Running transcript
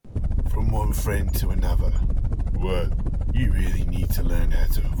from one friend to another. What? You really need to learn how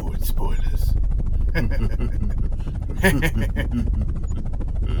to avoid spoilers.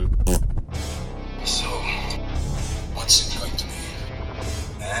 So, what's it going to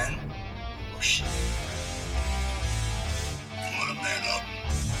be? Man or sheep? You want to man up?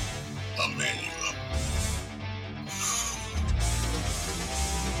 I'll man you up.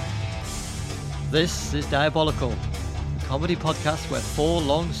 This is Diabolical, a comedy podcast where four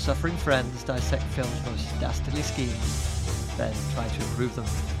long-suffering friends dissect film's most dastardly schemes, then try to improve them.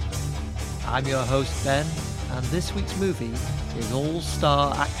 I'm your host, Ben, and this week's movie is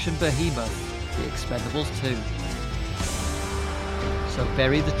all-star action behemoth, The Expendables 2. So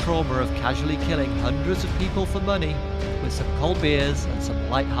bury the trauma of casually killing hundreds of people for money with some cold beers and some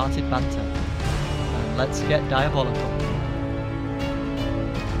light-hearted banter. And let's get diabolical.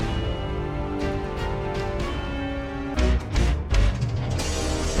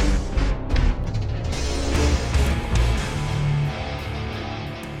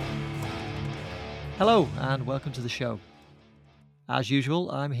 Hello, and welcome to the show. As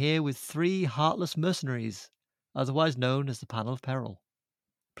usual, I'm here with three heartless mercenaries, otherwise known as the Panel of Peril.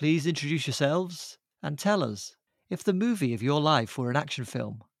 Please introduce yourselves and tell us, if the movie of your life were an action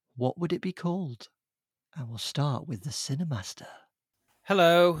film, what would it be called? And we'll start with the Cinemaster.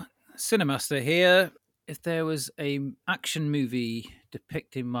 Hello, Cinemaster here. If there was an action movie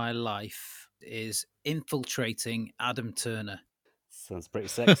depicting my life, it is Infiltrating Adam Turner. Sounds pretty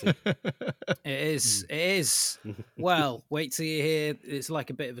sexy. It is. Well, wait till you hear. It's like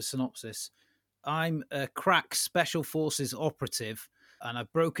a bit of a synopsis. I'm a crack special forces operative, and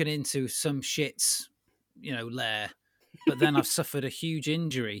I've broken into some shit's, lair. But then I've suffered a huge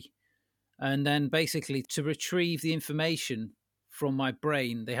injury, and then basically to retrieve the information from my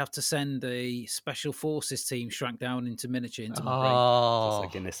brain, they have to send a special forces team shrunk down into miniature into my brain. So it's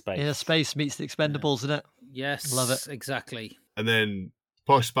like Inner Space. Inner Space meets the Expendables, isn't it? Yes, Love it. Exactly. And then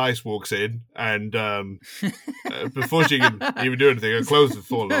Posh Spice walks in, and before she can even do anything, her clothes have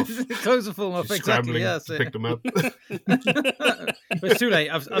fallen off. Clothes have fallen off. She's Exactly. scrambling Yes. to pick them up. But it's too late.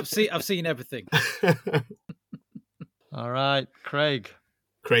 I've seen everything. All right, Craig.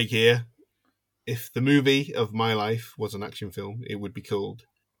 Craig here. If the movie of my life was an action film, it would be called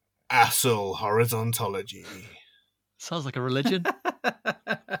Asshole Horizontology. Sounds like a religion.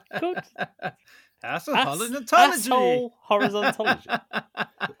 Good. Asshole Asshole horizontology.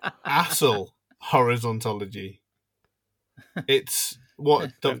 Asshole Horizontology. It's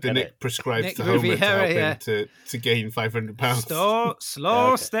what Don't Dr. get Nick it. prescribes Nick to Homer to Riviera, help yeah. him to gain £500. Slow,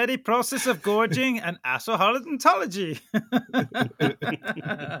 Okay. steady process of gorging and asshole horizontology.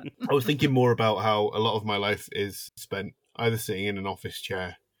 I was thinking more about how a lot of my life is spent either sitting in an office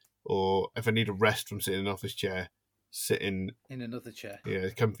chair, or if I need a rest from sitting in an office chair, sitting In another chair.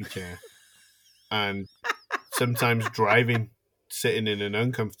 a comfy chair, and sometimes driving, sitting in an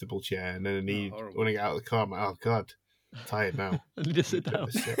uncomfortable chair, and then I need horrible. when I get out of the car, I'm like, oh god, I'm tired now. I need to sit down.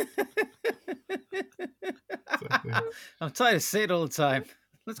 Exactly. I'm tired of sitting all the time.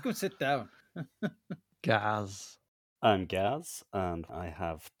 Let's go sit down. Gaz. I'm Gaz, and I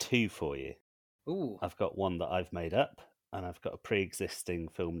have two for you. Ooh. I've got one that I've made up, and I've got a pre-existing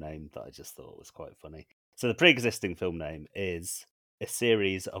film name that I just thought was quite funny. So the pre-existing film name is A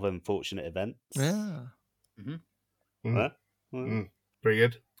Series of Unfortunate Events. Yeah. Huh? Pretty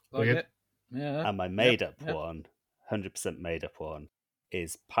good. Like Good. it? Yeah. And my made-up yep. one, 100% made-up one,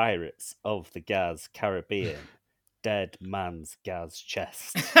 is Pirates of the Gaz Caribbean, Dead Man's Gaz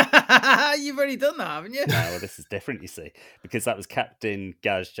Chest. You've already done that, haven't you? No, well, this is different, you see, because that was Captain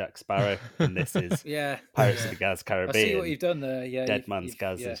Gaz Jack Sparrow, and this is Yeah. Pirates yeah. of the Gaz I Caribbean, see what you've done there. Yeah. Dead you've- Man's you've-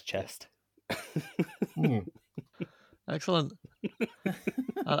 Gaz's yeah, chest. Excellent.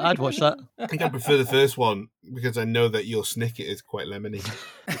 I'd watch that. I think I prefer the first one because I know that your snicket is quite lemony.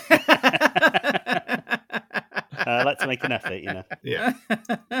 I like to make an effort, you know. Yeah.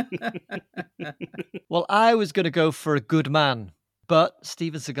 Well, I was going to go for a good man, but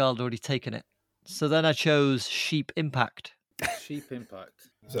Steven Seagal had already taken it. So then I chose Sheep Impact. Sheep Impact.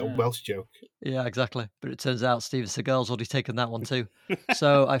 Is that a Welsh joke? Yeah, exactly. But it turns out Steven Seagal's already taken that one too.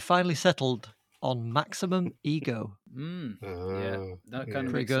 So I finally settled on Maximum Ego. Yeah. Ah, That yeah. kind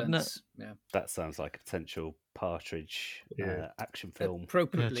of Pretty makes good, isn't it? sense. Yeah. That sounds like a potential Partridge Yeah. action film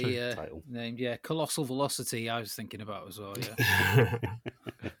Appropriately title. named. Yeah. Colossal Velocity. I was thinking about as well. Yeah.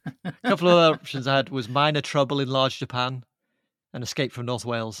 A couple of other options I had was Minor Trouble in Large Japan and Escape from North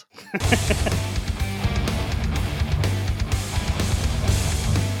Wales.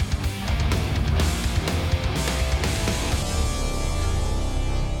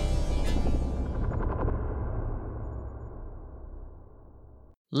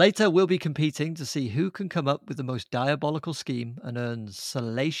 Later, we'll be competing to see who can come up with the most diabolical scheme and earn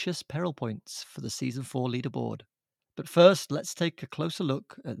salacious peril points for the Season 4 leaderboard. But first, let's take a closer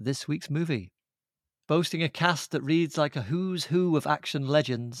look at this week's movie. Boasting a cast that reads like a who's who of action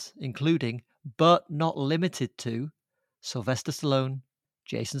legends, including, but not limited to, Sylvester Stallone,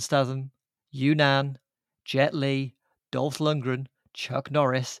 Jason Statham, Yunnan, Jet Li, Dolph Lundgren, Chuck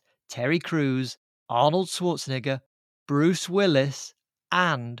Norris, Terry Crews, Arnold Schwarzenegger, Bruce Willis,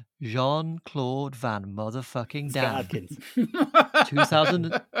 and Jean-Claude Van Motherfucking Scott Damme. Adkins.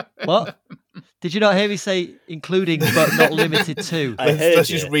 2000. What? Did you not hear me say including but not limited to? I heard Let's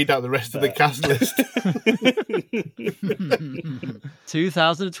you, just read out the rest of the but- cast list.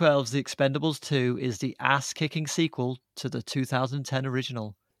 2012's The Expendables 2 is the ass-kicking sequel to the 2010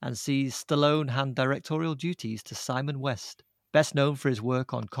 original and sees Stallone hand directorial duties to Simon West, best known for his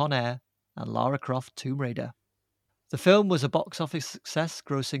work on Con Air and Lara Croft Tomb Raider. The film was a box office success,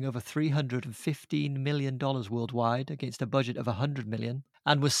 grossing over $315 million worldwide against a budget of $100 million,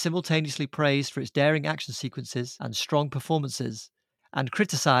 and was simultaneously praised for its daring action sequences and strong performances, and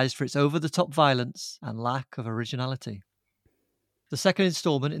criticised for its over-the-top violence and lack of originality. The second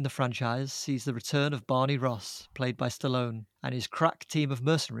installment in the franchise sees the return of Barney Ross, played by Stallone, and his crack team of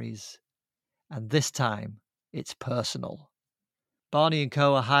mercenaries. And this time, it's personal. Barney and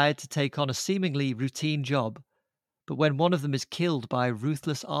co are hired to take on a seemingly routine job, but when one of them is killed by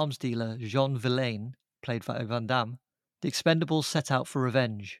ruthless arms dealer Jean Villain, played by Van Damme, the Expendables set out for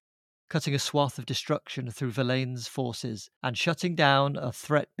revenge, cutting a swath of destruction through Villain's forces and shutting down a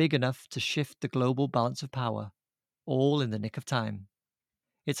threat big enough to shift the global balance of power, all in the nick of time.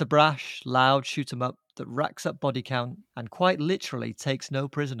 It's a brash, loud shoot-'em-up that racks up body count and quite literally takes no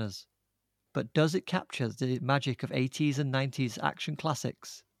prisoners. But does it capture the magic of 80s and 90s action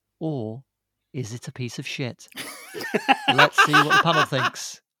classics? Or is it a piece of shit? Let's see what the panel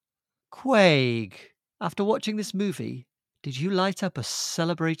thinks. Quaig, after watching this movie, did you light up a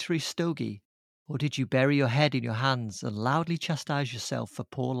celebratory stogie? Or did you bury your head in your hands and loudly chastise yourself for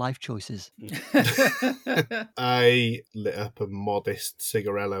poor life choices? I lit up a modest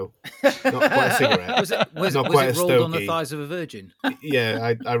cigarello. Not quite a cigarette. Was Not it quite a rolled on the stogie. thighs of a virgin?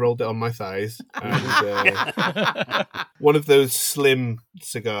 Yeah, I rolled it on my thighs. And, one of those slim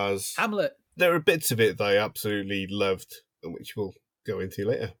cigars. Hamlet. There are bits of it that I absolutely loved, which we'll go into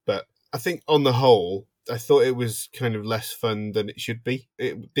later. But I think on the whole, I thought it was kind of less fun than it should be.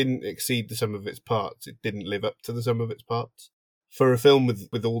 It didn't exceed the sum of its parts. It didn't live up to the sum of its parts. For a film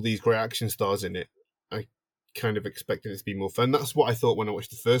with all these great action stars in it, I kind of expected it to be more fun. That's what I thought when I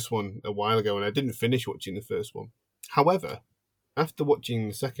watched the first one a while ago, and I didn't finish watching the first one. However, after watching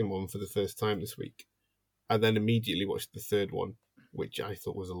the second one for the first time this week, I then immediately watched the third one, which I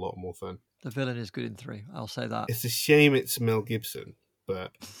thought was a lot more fun. The villain is good in 3, I'll say that. It's a shame it's Mel Gibson,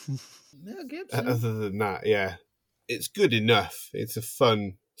 but Mel Gibson. other than that, yeah, it's good enough. It's a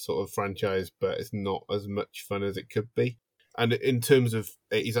fun sort of franchise, but it's not as much fun as it could be. And in terms of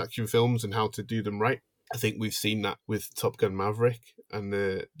 80s action films and how to do them right, I think we've seen that with Top Gun Maverick and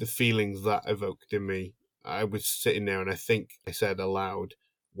the feelings that evoked in me. I was sitting there and I think I said aloud,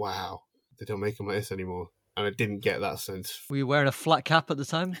 wow, they don't make them like this anymore. And I didn't get that sense. Were you wearing a flat cap at the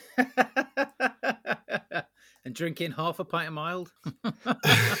time? And drinking half a pint of mild?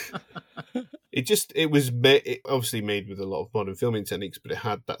 It was obviously made with a lot of modern filming techniques, but it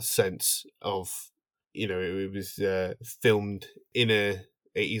had that sense of, it was filmed in a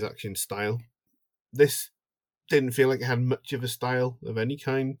 80s action style. This didn't feel like it had much of a style of any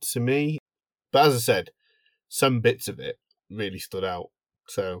kind to me. But as I said, some bits of it really stood out.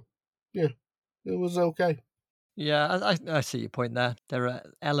 So, yeah, it was okay. Yeah, I see your point there. There are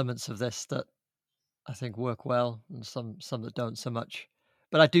elements of this that I think work well and some that don't so much.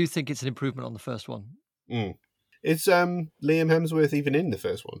 But I do think it's an improvement on the first one. Mm. Is Liam Hemsworth even in the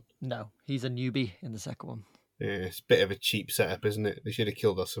first one? No, he's a newbie in the second one. Yeah, it's a bit of a cheap setup, isn't it? They should have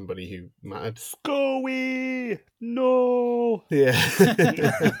killed off somebody who mattered. Scoey! No! Yeah.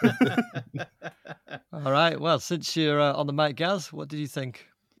 All right, well, since you're on the mic, Gaz, what did you think?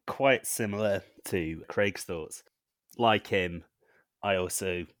 Quite similar to Craig's thoughts. Like him, I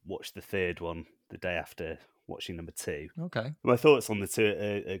also watched the third one the day after watching number 2. Okay. My thoughts on the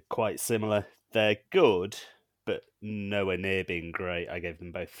two are quite similar. They're good, but nowhere near being great. I gave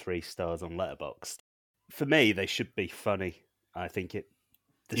them both 3 stars on Letterboxd. For me, they should be funny. I think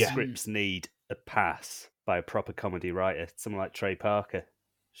the scripts need a pass by a proper comedy writer, someone like Trey Parker.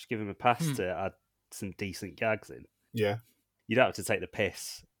 Just give him a pass to add some decent gags in. Yeah. You don't have to take the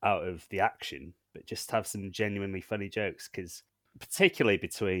piss out of the action, but just have some genuinely funny jokes, because particularly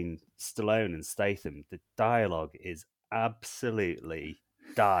between Stallone and Statham, the dialogue is absolutely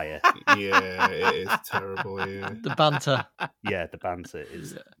dire. Yeah, it is terrible. Yeah, The banter. Yeah, the banter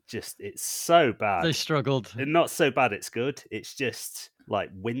is it's so bad. They struggled. And not so bad it's good. It's just like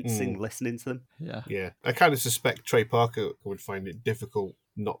wincing listening to them. Yeah. yeah. I kind of suspect Trey Parker would find it difficult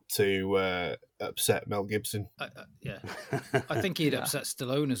not to upset Mel Gibson. Yeah, I think he'd Yeah. upset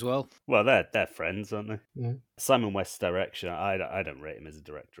Stallone as well. Well, they're friends, aren't they? Yeah. Simon West's direction, I don't rate him as a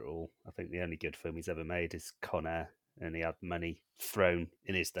director at all. I think the only good film he's ever made is Con Air, and he had money thrown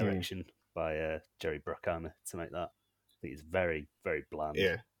in his direction by Jerry Bruckheimer to make that. I think he's very, very bland.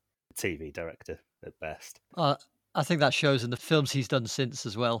 Yeah, TV director at best. I think that shows in the films he's done since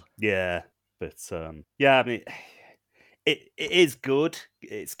as well. Yeah, but yeah, I mean, it is good.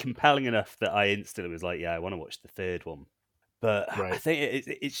 It's compelling enough that I instantly was like, yeah, I want to watch the third one. But I Right. think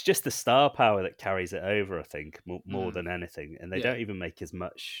it's just the star power that carries it over, I think, more than anything. And they Yeah. don't even make as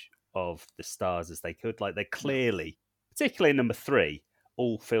much of the stars as they could. Like, they clearly, particularly number 3,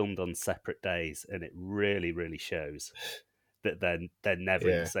 all filmed on separate days. And it really, really shows that they're never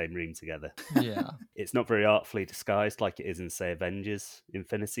in Yeah. the same room together. Yeah. It's not very artfully disguised like it is in, say, Avengers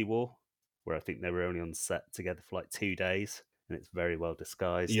Infinity War, where I think they were only on set together for like 2 days. And it's very well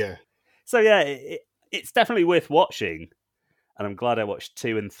disguised. yeah, So, yeah, it's definitely worth watching. And I'm glad I watched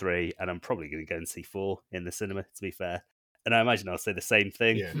 2 and 3, and I'm probably going to go and see 4 in the cinema, to be fair. And I imagine I'll say the same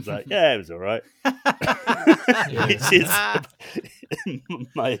thing. Yeah. It's like, yeah, it was all right. Which is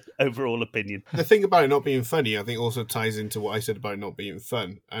my overall opinion. The thing about it not being funny, I think, also ties into what I said about it not being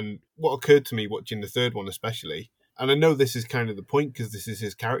fun. And what occurred to me watching the third one, especially, and I know this is kind of the point because this is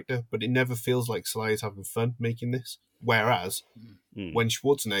his character, but it never feels like Sly is having fun making this. Whereas when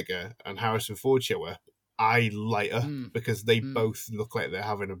Schwarzenegger and Harrison Ford show up, I light up because they both look like they're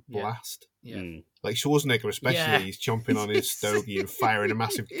having a blast. Yeah. Like Schwarzenegger, especially, he's chomping on his stogie and firing a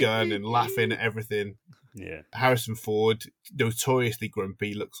massive gun and laughing at everything. Yeah. Harrison Ford, notoriously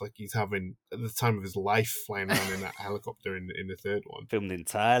grumpy, looks like he's having the time of his life flying around in that helicopter in the third one. Filmed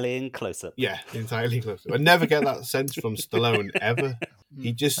entirely in close-up. Yeah, entirely close. I never get that sense from Stallone, ever.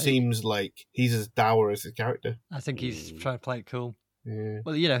 He just seems like he's as dour as his character. I think he's trying to play it cool. Yeah.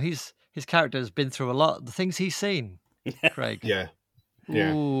 Well, you know, his character has been through a lot. The things he's seen, Craig. Yeah.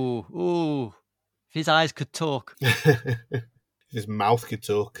 Yeah. Ooh. If his eyes could talk. His mouth could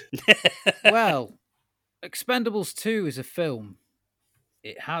talk. Well, Expendables 2 is a film.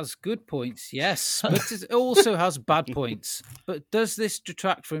 It has good points, yes, but it also has bad points. But does this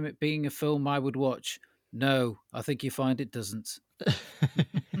detract from it being a film I would watch? No, I think you find it doesn't. All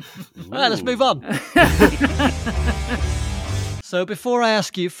right, let's move on. So before I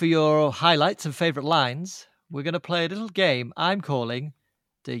ask you for your highlights and favourite lines, we're going to play a little game I'm calling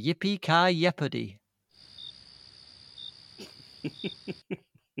the Yippee-Ki-Yeopardy.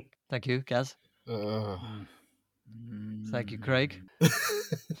 Thank you, Gaz. Thank you, Craig.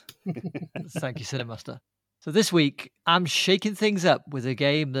 Thank you, Cinemaster. So this week, I'm shaking things up with a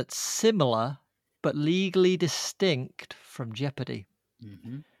game that's similar but legally distinct from Jeopardy.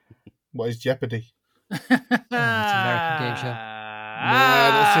 What is Jeopardy? It's an American game show. Nah,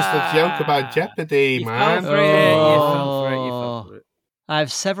 that's just a joke about Jeopardy, You man. fell for it, you fell for it. I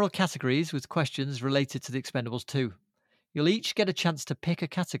have several categories with questions related to the Expendables 2. You'll each get a chance to pick a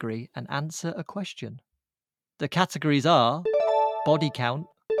category and answer a question. The categories are body count,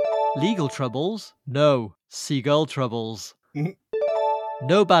 legal troubles, no, seagull troubles.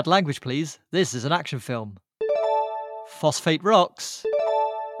 No bad language, please. This is an action film. Phosphate rocks,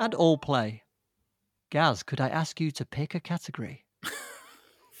 and all play. Gaz, could I ask you to pick a category?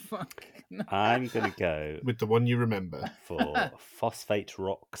 Fuck. I'm going to go With the one you remember. for phosphate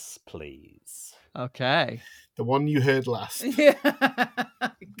rocks, please. Okay. The one you heard last. Yeah.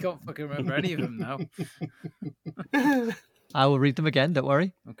 I can't fucking remember any of them now. I will read them again, don't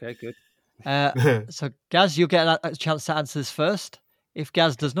worry. Okay, good. So, Gaz, you'll get a chance to answer this first. If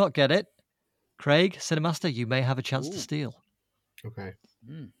Gaz does not get it, Craig, Cinemaster, you may have a chance to steal. Okay.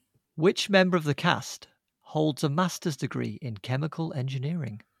 Which member of the cast holds a master's degree in chemical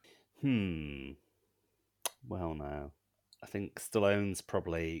engineering? Well, now, I think Stallone's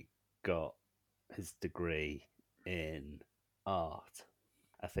probably got his degree in art.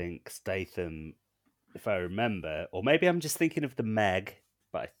 I think Statham, if I remember, or maybe I'm just thinking of the Meg,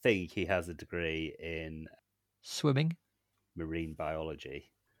 but I think he has a degree in Swimming? marine biology.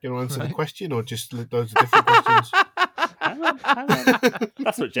 You want to answer Right. the question or just those are different questions? Hang on.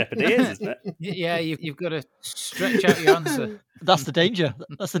 That's what Jeopardy is, isn't it? Yeah, you've got to stretch out your answer. That's the danger.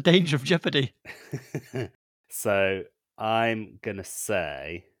 That's the danger of Jeopardy. So I'm going to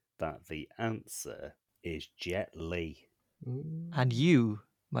say that the answer is Jet Li. And you,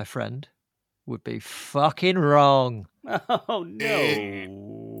 my friend, would be fucking wrong. Oh, no.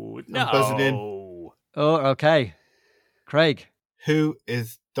 I'm buzzing in. No. Oh, okay. Craig, Who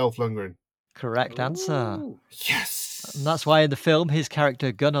is Dolph Lundgren? correct answer. Ooh. Yes. And that's why in the film, his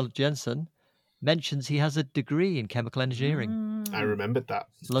character, Gunnar Jensen, mentions he has a degree in chemical engineering. I remembered that.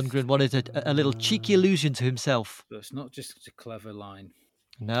 Lundgren wanted a little cheeky allusion to himself. So it's not just a clever line.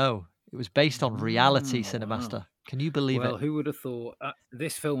 No, it was based on reality, Wow. Cinemaster. Can you believe Well, it? who would have thought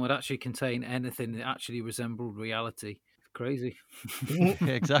this film would actually contain anything that actually resembled reality? Crazy.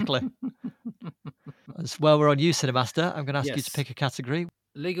 Exactly. As well, we're on you, Cinemaster. I'm going to ask you Yes. to pick a category.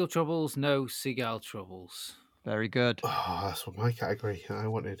 Legal troubles, no Seagal troubles. Very good. Oh, that's what my category I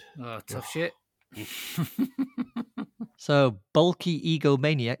wanted. Tough shit. So, bulky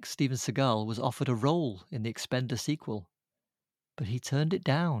egomaniac Steven Seagal was offered a role in the Expender sequel, but he turned it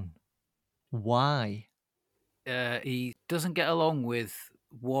down. Why? He doesn't get along with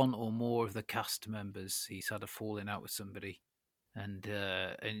one or more of the cast members. He's had a falling out with somebody, and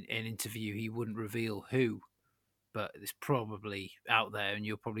in an interview he wouldn't reveal who, but it's probably out there, and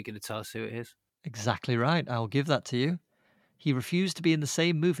you're probably going to tell us who it is. Exactly right. I'll give that to you. He refused to be in the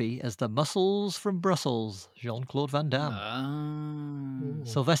same movie as the Muscles from Brussels, Jean-Claude Van Damme. Ah.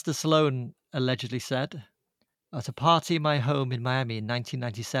 Sylvester Stallone allegedly said, "At a party in my home in Miami in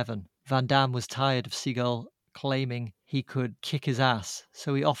 1997, Van Damme was tired of Seagal claiming he could kick his ass,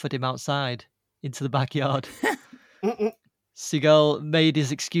 so he offered him outside into the backyard. Seagal made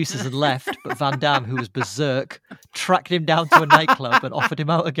his excuses and left, but Van Damme, who was berserk, tracked him down to a nightclub and offered him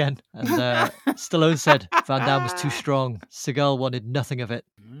out again. And Stallone said Van Damme was too strong. Seagal wanted nothing of it."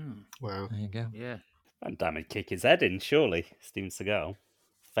 Wow. There you go. Yeah. Van Damme would kick his head in, surely. Steven Seagal.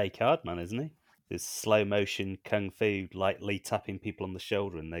 Fake hard man, isn't he? There's slow motion kung fu, lightly tapping people on the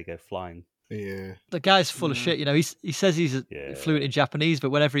shoulder and they go flying. Yeah. The guy's full of shit. You know, he says he's Yeah. fluent in Japanese,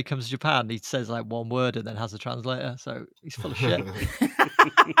 but whenever he comes to Japan, he says like one word and then has a translator. So he's full of shit.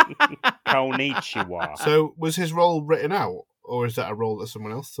 Konnichiwa. So was his role written out, or is that a role that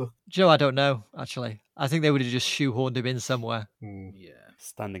someone else took? Do you know, I don't know, actually. I think they would have just shoehorned him in somewhere. Yeah.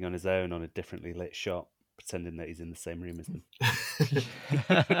 Standing on his own on a differently lit shot, pretending that he's in the same room as them.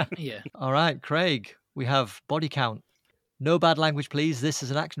 Yeah. All right, Craig, we have body count. No bad language, please. This is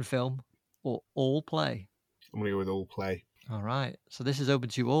an action film or all play. I'm going to go with all play. All right, so this is open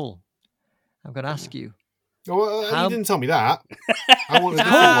to you all. I'm going to ask you. Oh, well, How- you didn't tell me that. I wanted a It's different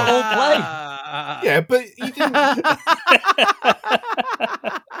called one. all play. Yeah, but you didn't.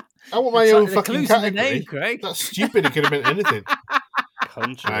 I want my It's own like the fucking clues in the category. name, Craig. That's stupid. It could have been anything.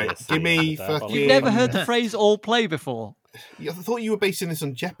 Controversy. give me Diabolical. fucking- You've never heard the phrase all play before? I thought you were basing this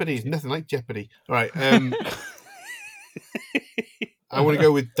on Jeopardy. It's nothing like Jeopardy. All right. I want to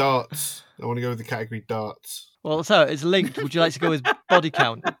go with darts. I want to go with the category darts. Well, so it's linked. Would you like to go with body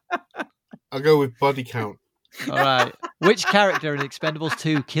count? I'll go with body count. All right. Which character in Expendables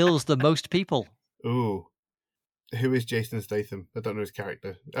 2 kills the most people? Ooh. Who is Jason Statham? I don't know his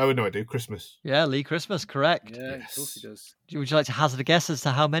character. Oh, no, I do. Christmas. Yeah, Lee Christmas, correct. Yeah, Yes. of course he does. Would you like to hazard a guess as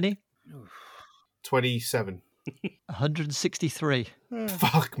to how many? 27. 163.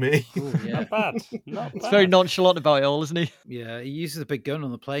 Fuck me. Oh, yeah. Not bad. Not He's bad. very nonchalant about it all, isn't he? Yeah, he uses a big gun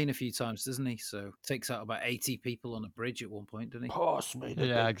on the plane a few times, doesn't he? So takes out about 80 people on a bridge at one point, doesn't he? Pass me the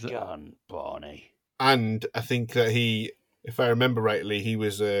Yeah, big exactly. gun, Barney. And I think that he, if I remember rightly, he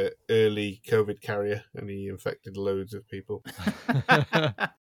was a early COVID carrier and he infected loads of people. All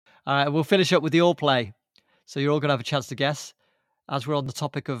right, we'll finish up with the all play. So you're all going to have a chance to guess. As we're on the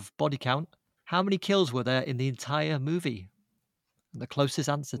topic of body count, how many kills were there in the entire movie? The closest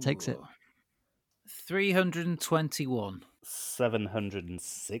answer takes it. 321.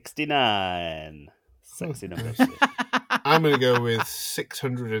 769. Sexy numbers. I'm going to go with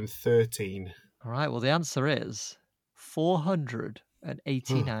 613. All right, well, the answer is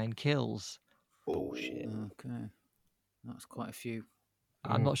 489 kills. Bullshit. Okay. That's quite a few.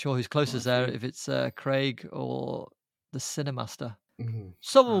 I'm not sure who's closest Quite a there, few. if it's Craig or the Cinemaster. Mhm.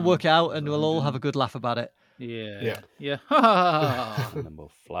 Someone will work it out and so we'll all have a 100. good laugh about it. Yeah. Yeah. Yeah. And then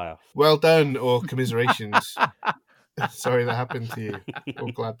we'll fly off. Well done, or commiserations. Sorry that happened to you.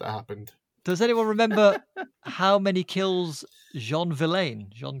 Or glad that happened. Does anyone remember how many kills Jean Villain,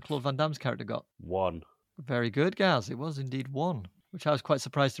 Jean-Claude Van Damme's character, got? 1. Very good, Gaz. It was indeed one, which I was quite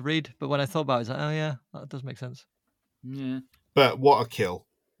surprised to read. But when I thought about it, I was like, oh, yeah, that does make sense. Yeah. But what a kill.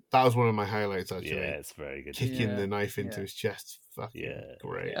 That was one of my highlights, actually. Yeah, it's very good. Kicking Yeah, the knife into yeah. his chest. Fucking Yeah.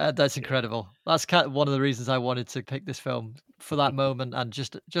 great. That's incredible. That's kind of one of the reasons I wanted to pick this film for that moment and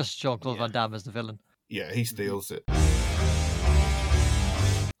just Jean-Claude Van Damme as the villain. Yeah, he steals it.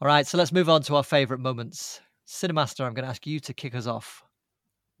 All right, so let's move on to our favourite moments. Cinemaster, I'm going to ask you to kick us off.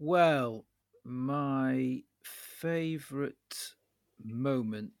 Well, My favourite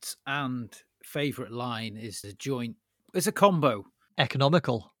moment and favourite line is a joint. It's a combo.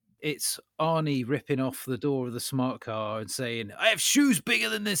 Economical. It's Arnie ripping off the door of the smart car and saying, "I have shoes bigger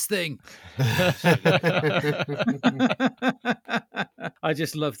than this thing." I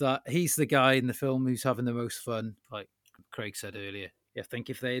just love that. He's the guy in the film who's having the most fun, like Craig said earlier. I think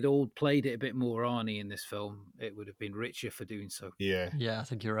if they had all played it a bit more Arnie in this film, it would have been richer for doing so. Yeah. Yeah, I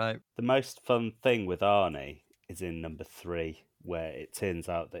think you're right. The most fun thing with Arnie is in number 3, where it turns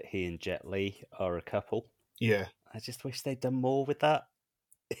out that he and Jet Li are a couple. Yeah. I just wish they'd done more with that.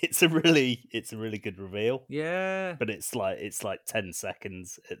 It's a really good reveal. Yeah. But it's like 10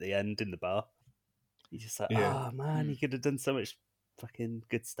 seconds at the end in the bar. You're just like, Yeah. oh man, you could have done so much fucking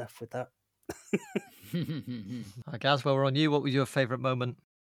good stuff with that. Gaz, while we're on you, what was your favourite moment?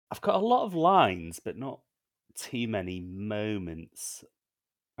 I've got a lot of lines, but not too many moments.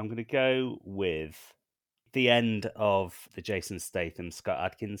 I'm going to go with the end of the Jason Statham Scott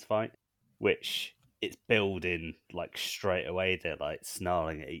Adkins fight, which it's building like straight away. They're like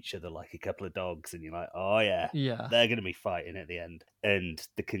snarling at each other like a couple of dogs, and you're like, oh yeah, Yeah. they're going to be fighting at the end. And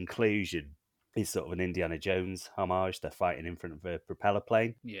the conclusion is sort of an Indiana Jones homage. They're fighting in front of a propeller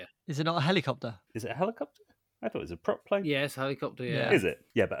plane. Yeah. Is it not a helicopter? Is it a helicopter? I thought it was a prop plane. Yes, helicopter, yeah. Yeah. Is it?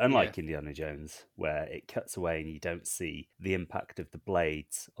 Yeah, but unlike Indiana Jones, where it cuts away and you don't see the impact of the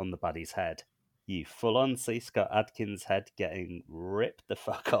blades on the baddie's head, you full on see Scott Adkins' head getting ripped the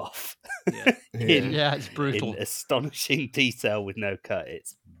fuck off. Yeah. Yeah, it's brutal. In astonishing detail with no cut.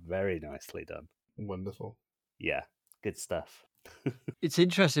 It's very nicely done. Wonderful. Yeah, good stuff. It's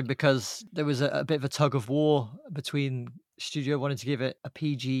interesting because there was a bit of a tug of war between studio wanting to give it a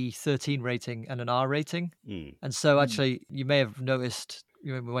PG-13 rating and an R rating. Mm. And so actually, you may have noticed,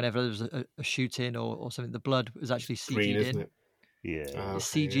 you remember whenever there was a shooting or something, the blood was actually CG'd Green, isn't in. it? Yeah.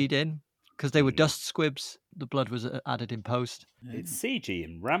 It's CG'd in because they were dust squibs. The blood was added in post. It's CG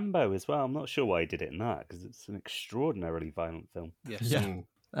in Rambo as well. I'm not sure why he did it in that, because it's an extraordinarily violent film. Yes. Yeah. Mm.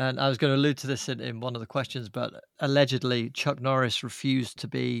 And I was going to allude to this in one of the questions, but allegedly Chuck Norris refused to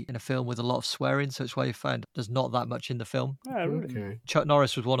be in a film with a lot of swearing, so it's why you find there's not that much in the film. Oh, really? Okay. Chuck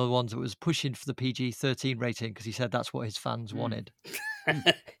Norris was one of the ones that was pushing for the PG-13 rating because he said that's what his fans wanted.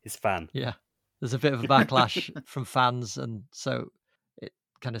 His fan. Yeah. There's a bit of a backlash from fans, and so it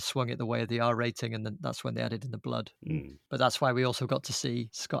kind of swung it the way of the R rating, and then that's when they added in the blood. Mm. But that's why we also got to see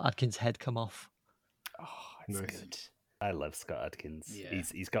Scott Adkins' head come off. Oh, it's Nice. good. I love Scott Adkins. Yeah.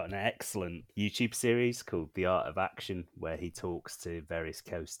 He's got an excellent YouTube series called The Art of Action, where he talks to various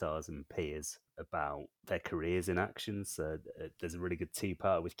co-stars and peers about their careers in action. So there's a really good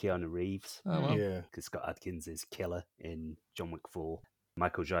 2-part with Keanu Reeves, Oh, well. Yeah. because Scott Adkins is killer in John Wick 4.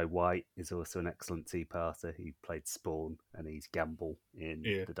 Michael J. White is also an excellent 2-parter. He played Spawn and he's Gamble in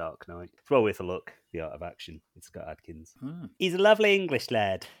The Dark Knight. It's well worth a look. The Art of Action with Scott Adkins. Oh, He's a lovely English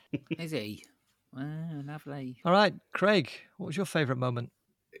lad. is he? Oh, lovely. All right, Craig, what was your favourite moment?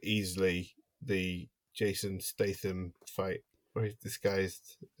 Easily the Jason Statham fight where he's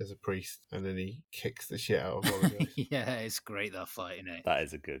disguised as a priest and then he kicks the shit out of all of us. Yeah, it's great, that fight, isn't it? That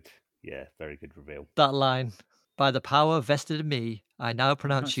is a good, very good reveal. That line, by the power vested in me, I now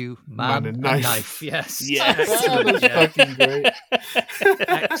pronounce you man, and and knife." knife. Yes. Yes. Excellent, yeah. Fucking great.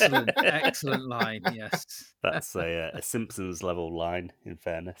 Excellent line, yes. That's a Simpsons level line, in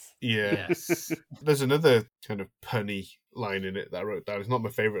fairness. Yeah. Yes. There's another kind of punny line in it that I wrote down. It's not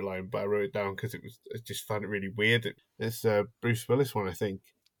my favourite line, but I wrote it down because I just found it really weird. It's Bruce Willis one, I think.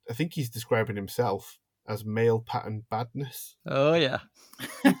 I think he's describing himself as male pattern badness. Oh, yeah.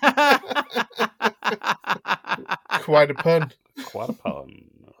 Quite a pun. Quite a pun.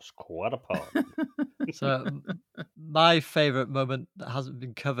 That's quite a pun. So, my favourite moment that hasn't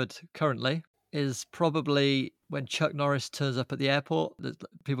been covered currently is probably when Chuck Norris turns up at the airport.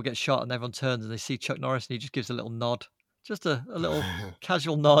 People get shot and everyone turns and they see Chuck Norris and he just gives a little nod. Just a little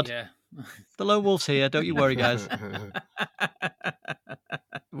casual nod. Yeah. The lone wolf's here, don't you worry, guys.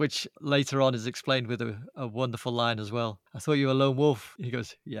 Which later on is explained with a wonderful line as well. I thought you were a lone wolf. He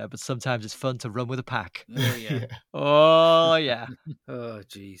goes, yeah, but sometimes it's fun to run with a pack. Oh, yeah. Oh, yeah. Oh,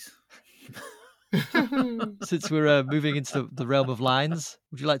 jeez. Since we're moving into the realm of lines,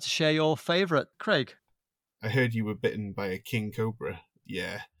 would you like to share your favourite, Craig? I heard you were bitten by a king cobra.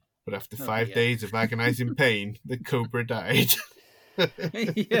 Yeah. But after 5 yeah. days of agonizing pain, the cobra died.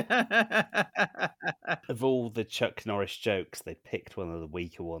 Yeah. Of all the Chuck Norris jokes, they picked one of the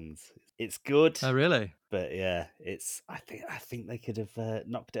weaker ones. It's good, Oh, really? but yeah, it's. I think they could have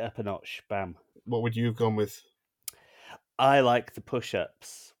knocked it up a notch. Bam. What would you have gone with? I like the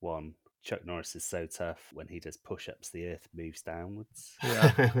push-ups one Chuck Norris is so tough. When he does push-ups, the earth moves downwards.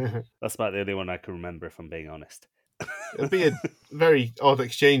 Yeah. That's about the only one I can remember, if I'm being honest. It'd be a very odd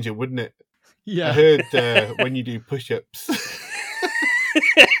exchanger, wouldn't it? Yeah. I heard when you do push-ups.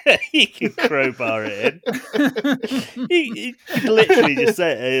 You can crowbar it in. You could literally just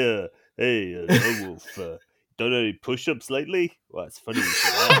say, hey, Wolf, done any push-ups lately? Well, it's funny you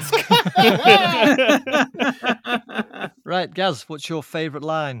should ask. Right, Gaz, what's your favourite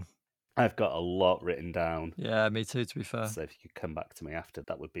line? I've got a lot written down. Yeah, me too, to be fair. So if you could come back to me after,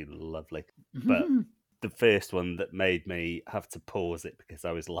 that would be lovely. But the first one that made me have to pause it because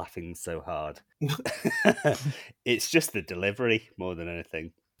I was laughing so hard. It's just the delivery more than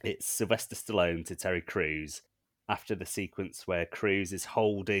anything. It's Sylvester Stallone to Terry Crews after the sequence where Crews is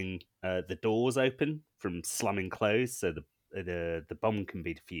holding the doors open from slamming closed so the bomb can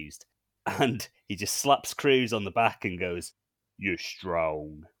be defused. And he just slaps Crews on the back and goes, "You're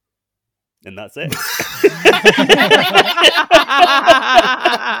strong." And that's it.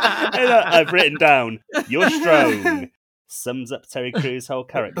 And I've written down, "You're strong." Sums up Terry Crews' whole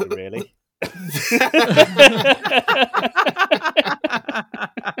character, really.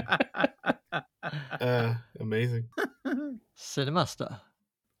 Amazing. Cinemaster.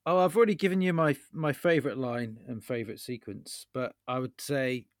 Oh, I've already given you my favourite line and favourite sequence, but I would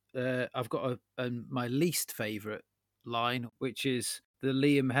say I've got my least favourite line, which is the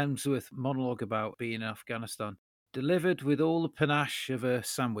Liam Hemsworth monologue about being in Afghanistan, delivered with all the panache of a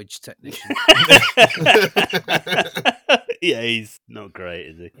sandwich technician. Yeah, he's not great,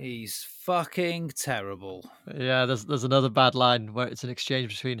 is he? He's fucking terrible. Yeah, there's another bad line where it's an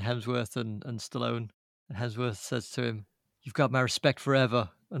exchange between Hemsworth and Stallone. And Hemsworth says to him, "You've got my respect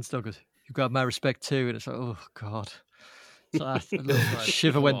forever." And Stallone goes, "You've got my respect too." And it's like, oh, God. So a little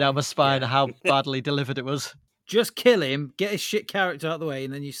shiver went down my spine how badly delivered it was. Just kill him, get his shit character out of the way,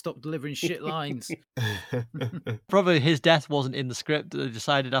 and then you stop delivering shit lines. Probably his death wasn't in the script. They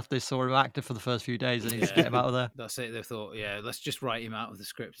decided after they saw him active for the first few days and he just get him out of there. That's it. They thought, let's just write him out of the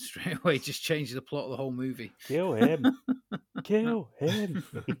script straight away. Just change the plot of the whole movie. Kill him. Kill him.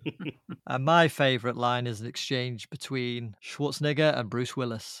 And my favourite line is an exchange between Schwarzenegger and Bruce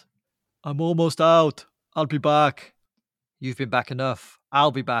Willis. "I'm almost out. I'll be back. You've been back enough.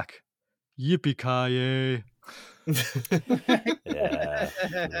 I'll be back. Yippee-ki-yay." Yeah.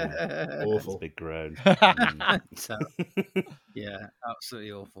 Awful. That's a big groan. Yeah,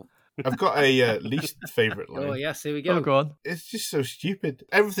 absolutely awful. I've got a least favourite line. Oh, yes, here we go. Oh, go on. It's just so stupid.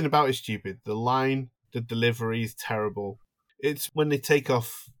 Everything about it is stupid. The line, the delivery is terrible. It's when they take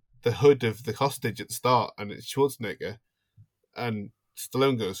off the hood of the hostage at the start and it's Schwarzenegger and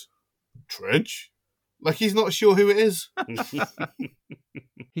Stallone goes, "Trench?" Like he's not sure who it is.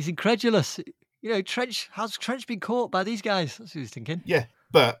 He's incredulous. You know, how's Trench been caught by these guys? That's what he's thinking. Yeah,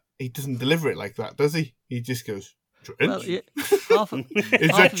 but he doesn't deliver it like that, does he? He just goes, "Trench?" Well, yeah, half of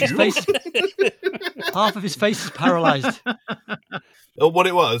his face is paralysed. Oh, what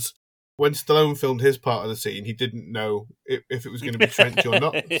it was, when Stallone filmed his part of the scene, he didn't know if it was going to be Trench or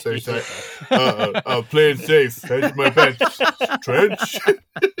not. So he's like, "I'll play it safe. Hedge my bets. Trench."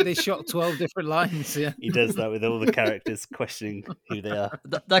 They shot 12 different lines, yeah. He does that with all the characters questioning who they are.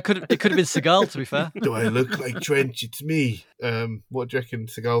 It could have been Seagal, to be fair. "Do I look like Trench? It's me." What do you reckon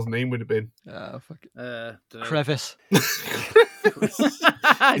Seagal's name would have been? Fuck it. Dunno. Crevice.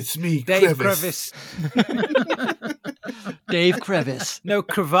 It's me, Dave Crevice. Dave Crevice. No,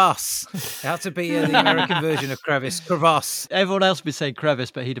 crevasse. It had to be the American version of crevice. Crevasse. Everyone else would be saying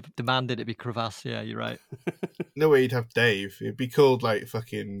crevice, but he'd have demanded it be crevasse. Yeah, you're right. No way he'd have Dave. It'd be called like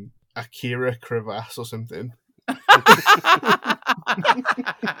fucking Akira Crevasse or something.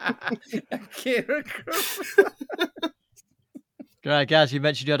 Akira Crevasse. Right, Gaz, you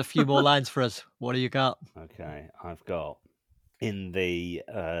mentioned you had a few more lines for us. What do you got? Okay, I've got in the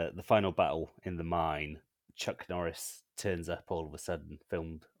final battle in the mine, Chuck Norris turns up all of a sudden,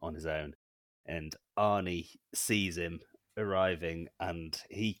 filmed on his own, and Arnie sees him arriving and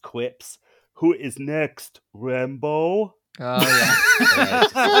he quips, "Who is next, Rambo?" Oh,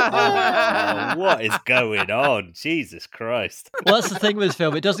 yeah. What is going on? Jesus Christ. Well, that's the thing with this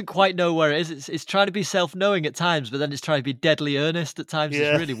film. It doesn't quite know where it is. It's trying to be self-knowing at times, but then it's trying to be deadly earnest at times.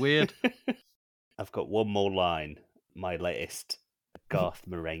 Yeah. It's really weird. I've got one more line, my latest Garth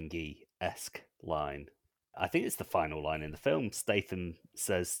Marenghi-esque line. I think it's the final line in the film. Statham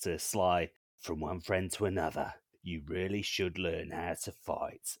says to Sly, "From one friend to another, you really should learn how to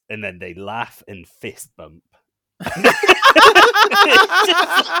fight." And then they laugh and fist bump. It's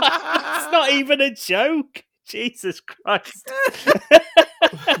not even a joke. Jesus Christ.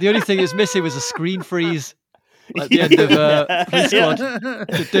 The only thing it's missing was a screen freeze. At the end of Police Squad.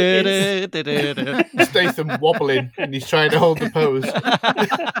 Statham wobbling and he's trying to hold the pose.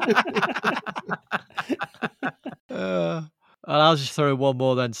 And I'll just throw in one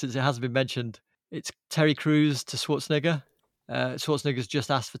more then, since it hasn't been mentioned. It's Terry Crews to Schwarzenegger. Schwarzenegger's just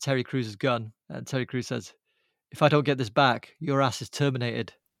asked for Terry Crews' gun, and Terry Crews says, "If I don't get this back, your ass is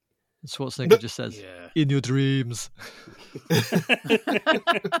terminated." And Schwarzenegger just says, Yeah. "In your dreams."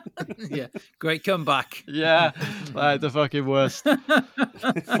 Yeah, great comeback. Yeah, like the fucking worst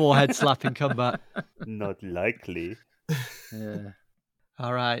forehead slapping comeback. Not likely. Yeah.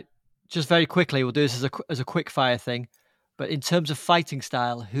 All right, just very quickly, we'll do this as a quick fire thing. But in terms of fighting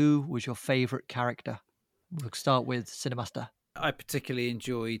style, who was your favourite character? We'll start with Cinemaster. I particularly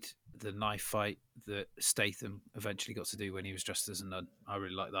enjoyed the knife fight that Statham eventually got to do when he was dressed as a nun. I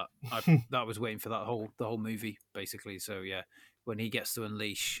really like that. I was waiting for the whole movie, basically. So yeah, when he gets to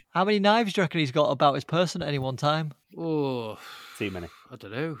unleash. How many knives do you reckon he's got about his person at any one time? Oh, Too many. I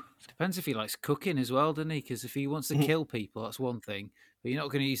don't know. Depends if he likes cooking as well, doesn't he? Because if he wants to kill people, that's one thing. But you're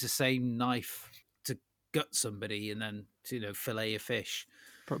not going to use the same knife to gut somebody and then fillet a fish.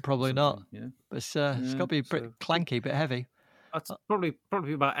 Probably not. Yeah. But it's got to be pretty clanky, bit heavy. That's probably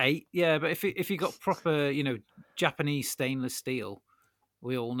about 8. Yeah, but if you got proper, Japanese stainless steel,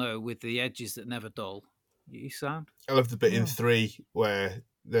 we all know with the edges that never dull, you sound. I love the bit in 3 where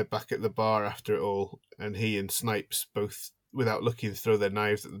they're back at the bar after it all, and he and Snipes both, without looking, throw their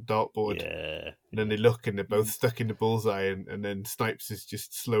knives at the dartboard. Yeah. And then they look and they're both stuck in the bullseye, and then Snipes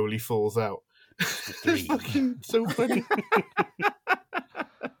just slowly falls out. It's fucking so funny.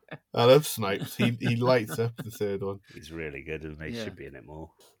 I love Snipes. He lights up the third one. He's really good, and he should be in it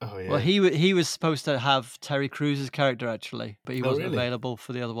more. Oh yeah. Well, he was supposed to have Terry Crews' character actually, but he wasn't available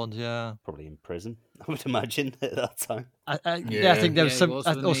for the other ones. Yeah, Probably in prison, I would imagine at that time. I think there was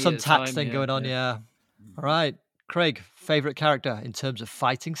some tax time, thing going on. Yeah. All right, Craig, favorite character in terms of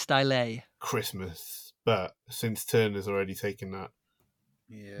fighting style? Christmas, but since Turner's already taken that,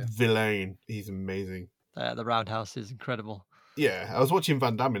 Villain, he's amazing. The roundhouse is incredible. Yeah, I was watching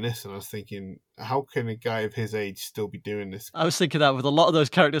Van Damme in this, and I was thinking, how can a guy of his age still be doing this? I was thinking that with a lot of those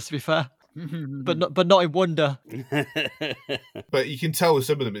characters, to be fair, but not in Wonder. But you can tell with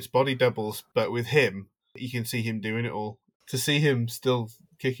some of them, it's body doubles. But with him, you can see him doing it all. To see him still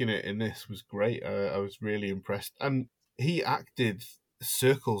kicking it in this was great. I was really impressed, and he acted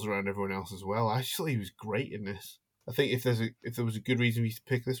circles around everyone else as well. Actually, he was great in this. I think if there was a good reason for you to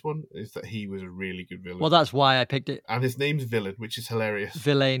pick this one, is that he was a really good villain. Well, that's why I picked it. And his name's Villain, which is hilarious.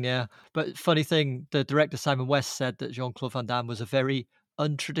 Villain, yeah. But funny thing, the director Simon West said that Jean-Claude Van Damme was a very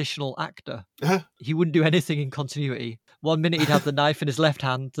untraditional actor. He wouldn't do anything in continuity. One minute he'd have the knife in his left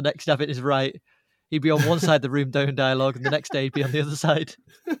hand, the next have it in his right. He'd be on one side of the room doing dialogue, and the next day he'd be on the other side.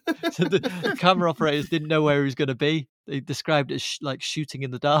 So the camera operators didn't know where he was going to be. They described it as like shooting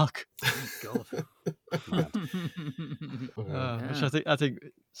in the dark. God. Which I think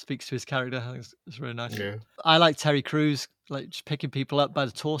speaks to his character. I think it's really nice. Yeah. I like Terry Crews, like just picking people up by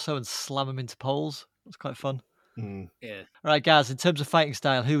the torso and slam them into poles. It's quite fun. Mm. Yeah. All right, Gaz, in terms of fighting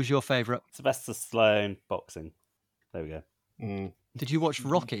style, who was your favourite? Sylvester Stallone, boxing. There we go. Mm. Did you watch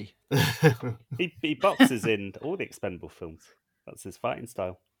Rocky? He boxes in all the Expendable films. That's his fighting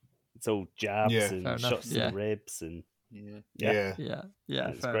style. It's all jabs and shots to the ribs and Yeah.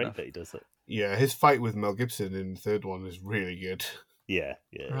 It's great enough that he does it. Yeah, his fight with Mel Gibson in the third one is really good. Yeah.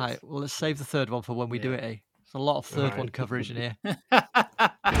 Right, well, let's save the third one for when we do it, eh? There's a lot of third one coverage in here.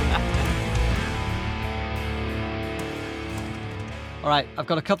 All right, I've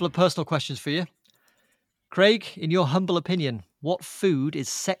got a couple of personal questions for you. Craig, in your humble opinion, what food is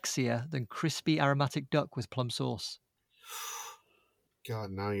sexier than crispy aromatic duck with plum sauce?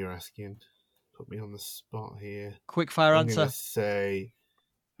 God, now you're asking. Put me on the spot here. Quick fire I'm answer. gonna say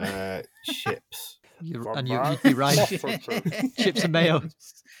chips. You'd be right. Chips and mayo.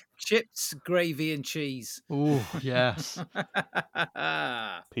 Chips, gravy, and cheese. Oh, yes.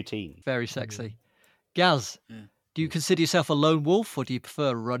 Poutine. Very sexy. Gaz, do you consider yourself a lone wolf or do you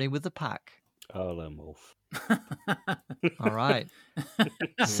prefer running with the pack? Oh, lone wolf. All right.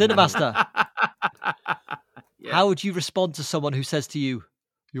 Cinemaster. How would you respond to someone who says to you,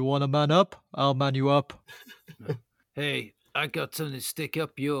 "You want to man up? I'll man you up." Hey, I got something to stick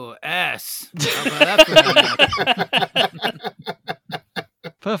up your ass. How about that?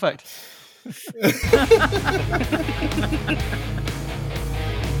 Perfect.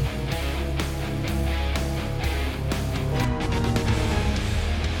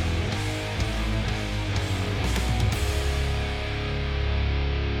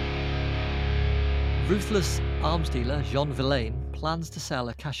 Ruthless arms dealer Jean Villain plans to sell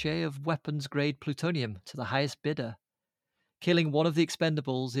a cache of weapons-grade plutonium to the highest bidder, killing one of the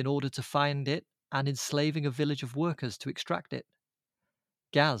Expendables in order to find it and enslaving a village of workers to extract it.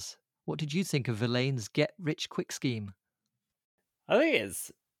 Gaz, what did you think of Verlaine's get-rich-quick scheme? I think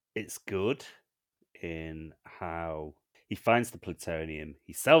it's good in how he finds the plutonium,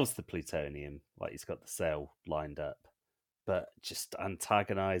 he sells the plutonium, like he's got the sale lined up, but just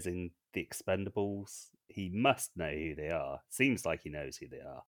antagonizing the Expendables. He must know who they are. Seems like he knows who they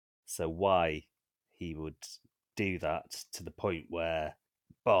are. So why he would do that to the point where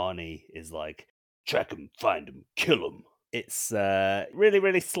Barney is like, track him, find him, kill him. It's really,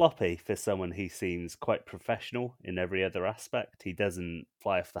 really sloppy for someone who seems quite professional in every other aspect. He doesn't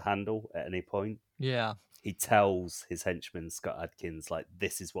fly off the handle at any point. Yeah. He tells his henchman, Scott Adkins, like,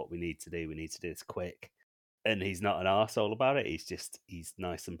 this is what we need to do. We need to do this quick. And he's not an arsehole about it. He's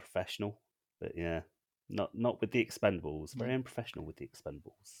nice and professional. But yeah, not with the Expendables. Very unprofessional with the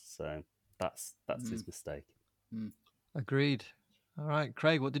Expendables. So that's his mistake. Agreed. All right,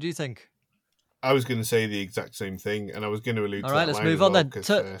 Craig, what did you think? I was going to say the exact same thing, and I was going to allude All to right, that let's line move as on well, then 'cause,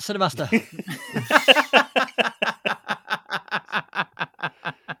 to Cinemaster.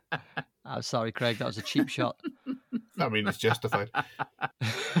 I'm sorry, Craig, that was a cheap shot. I mean, it's justified.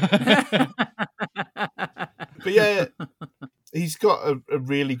 But yeah, he's got a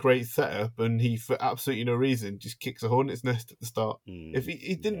really great setup, and he, for absolutely no reason, just kicks a hornet's nest at the start. If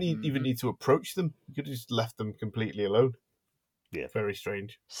he didn't even need to approach them, he could have just left them completely alone. Yeah. Very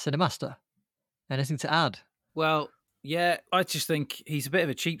strange. Cinemaster, anything to add? Well, yeah, I just think he's a bit of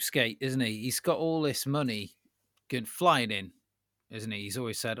a cheapskate, isn't he? He's got all this money going flying in, isn't he? He's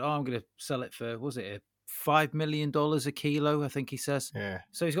always said, "Oh, I'm going to sell it for, was it $5 million a kilo?" I think he says. Yeah.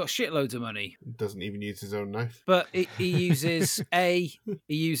 So he's got shitloads of money. Doesn't even use his own knife. But he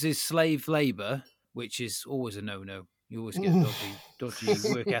uses slave labor, which is always a no-no. You always get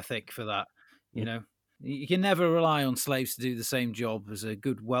dodgy work ethic for that. You know, you can never rely on slaves to do the same job as a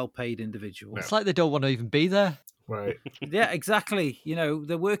good, well-paid individual. It's like they don't want to even be there. Right. Yeah, exactly. You know,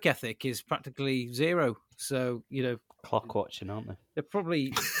 the work ethic is practically zero. So, you know, Clock watching, aren't they? they're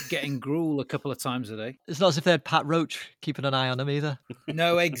probably getting gruel a couple of times a day. It's not as if they had Pat Roach keeping an eye on them either.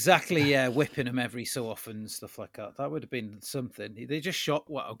 No, exactly. Yeah, whipping him every so often and stuff like that. That would have been something. They just shot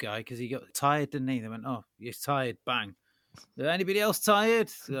a guy because he got tired, didn't he? They went, "Oh, you're tired." Bang. Anybody else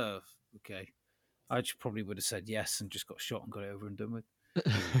tired? Oh, okay. I just probably would have said yes and just got shot and got it over and done with.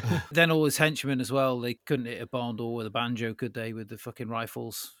 Then all his henchmen as well. They couldn't hit a barn door with a banjo, could they? With the fucking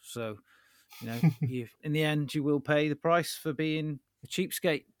rifles. So, you know, in the end, you will pay the price for being a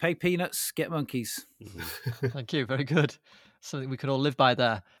cheapskate. Pay peanuts, get monkeys. Thank you. Very good. Something we can all live by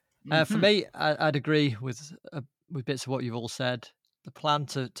there. For me, I'd agree with bits of what you've all said. The plan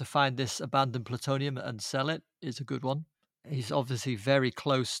to find this abandoned plutonium and sell it is a good one. He's obviously very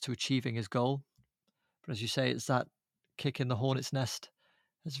close to achieving his goal. But as you say, it's that kick in the hornet's nest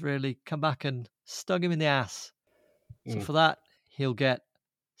has really come back and stung him in the ass. So for that, he'll get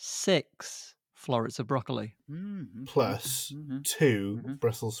 6 florets of broccoli. Plus 2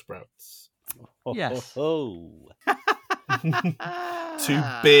 Brussels sprouts. Yes. 2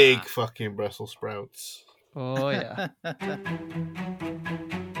 big fucking Brussels sprouts. Oh, yeah.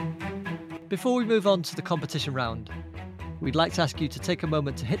 Before we move on to the competition round, we'd like to ask you to take a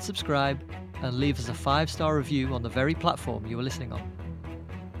moment to hit subscribe and leave us a 5-star review on the very platform you are listening on.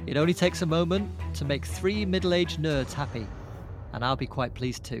 It only takes a moment to make 3 middle-aged nerds happy, and I'll be quite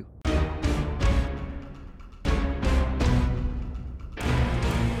pleased too.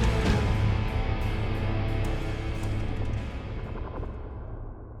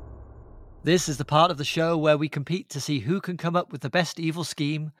 This is the part of the show where we compete to see who can come up with the best evil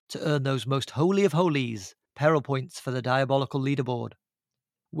scheme to earn those most holy of holies, peril points for the diabolical leaderboard.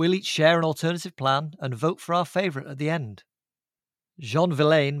 We'll each share an alternative plan and vote for our favourite at the end. Jean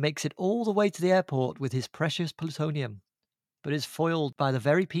Villain makes it all the way to the airport with his precious plutonium, but is foiled by the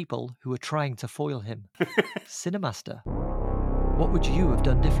very people who are trying to foil him. Cinemaster, what would you have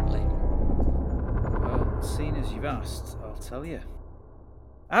done differently? Well, seeing as you've asked, I'll tell you.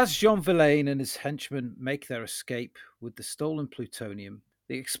 As Jean Villain and his henchmen make their escape with the stolen plutonium,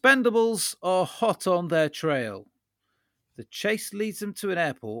 the Expendables are hot on their trail. The chase leads them to an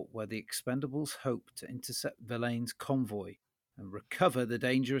airport where the Expendables hope to intercept Villain's convoy and recover the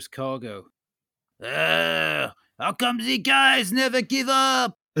dangerous cargo. How come the guys never give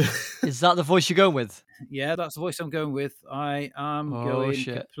up? Is that the voice you're going with? Yeah, that's the voice I'm going with. I am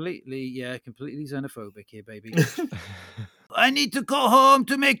completely xenophobic here, baby. I need to go home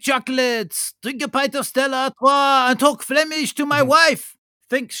to make chocolates, drink a pint of Stella Artois, and talk Flemish to my wife,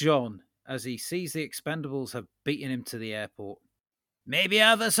 thinks Jean, as he sees the Expendables have beaten him to the airport. Maybe I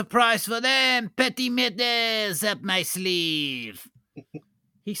have a surprise for them. Petty matters up my sleeve.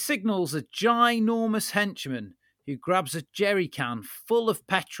 He signals a ginormous henchman who grabs a jerry can full of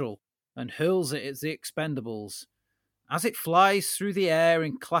petrol and hurls it at the Expendables. As it flies through the air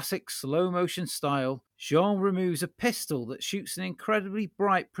in classic slow-motion style, Jean removes a pistol that shoots an incredibly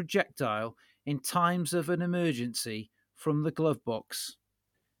bright projectile in times of an emergency from the glove box.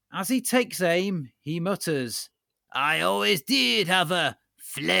 As he takes aim, he mutters, "I always did have a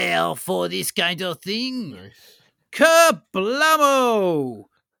flair for this kind of thing." Nice. Kablamo!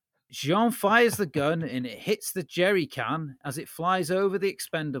 Jean fires the gun and it hits the jerry can as it flies over the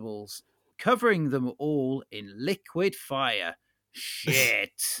Expendables, covering them all in liquid fire.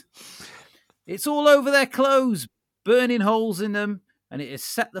 Shit. It's all over their clothes, burning holes in them, and it has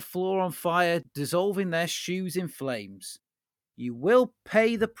set the floor on fire, dissolving their shoes in flames. You will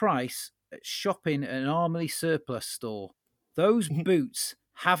pay the price at shopping at an Armoury surplus store. Those boots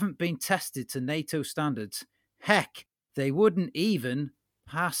haven't been tested to NATO standards. Heck, they wouldn't even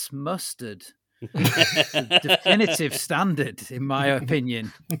pass mustard. The definitive standard, in my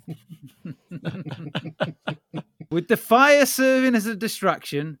opinion. With the fire serving as a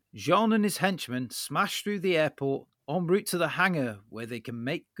distraction, Jean and his henchmen smash through the airport en route to the hangar where they can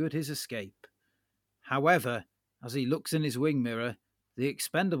make good his escape. However, as he looks in his wing mirror, the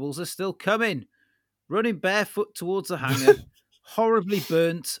Expendables are still coming, running barefoot towards the hangar, horribly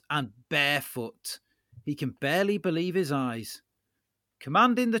burnt and barefoot. He can barely believe his eyes.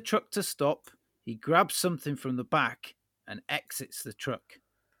 Commanding the truck to stop, he grabs something from the back and exits the truck.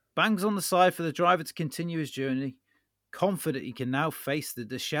 Bangs on the side for the driver to continue his journey, confident he can now face the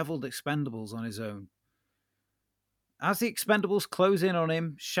dishevelled Expendables on his own. As the Expendables close in on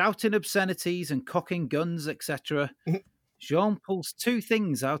him, shouting obscenities and cocking guns, etc., Jean pulls two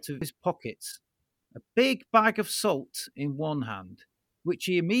things out of his pockets. A big bag of salt in one hand, which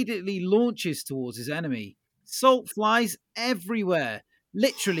he immediately launches towards his enemy. Salt flies everywhere,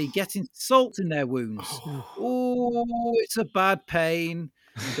 literally getting salt in their wounds. Oh, it's a bad pain.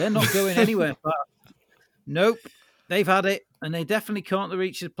 They're not going anywhere fast. Nope, they've had it, and they definitely can't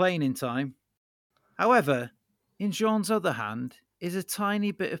reach the plane in time. However, in Jean's other hand is a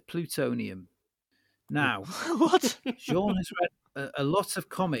tiny bit of plutonium. Now, What? Jean has read a lot of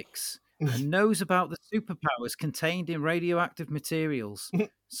comics and knows about the superpowers contained in radioactive materials.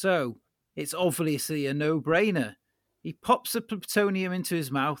 So, it's obviously a no-brainer. He pops the plutonium into his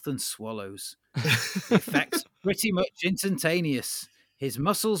mouth and swallows. The effect's pretty much instantaneous. His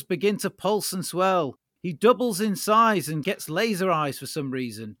muscles begin to pulse and swell. He doubles in size and gets laser eyes for some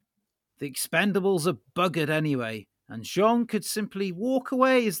reason. The Expendables are buggered anyway, and Jean could simply walk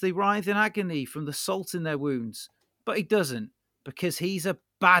away as they writhe in agony from the salt in their wounds. But he doesn't, because he's a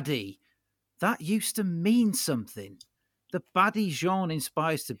baddie. That used to mean something. The baddie Jean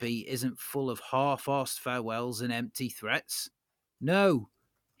inspires to be isn't full of half-arsed farewells and empty threats. No,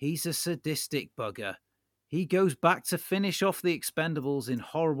 he's a sadistic bugger. He goes back to finish off the Expendables in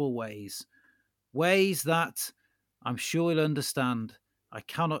horrible ways. Ways that, I'm sure you'll understand, I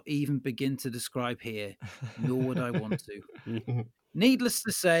cannot even begin to describe here, nor would I want to. Needless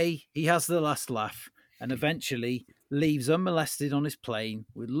to say, he has the last laugh and eventually leaves unmolested on his plane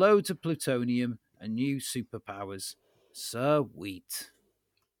with loads of plutonium and new superpowers. Sweet.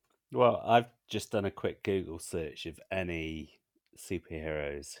 Well, I've just done a quick Google search of any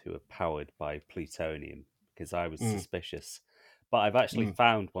superheroes who are powered by plutonium because I was suspicious. But I've actually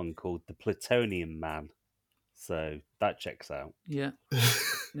found one called the Plutonium Man. So that checks out. Yeah.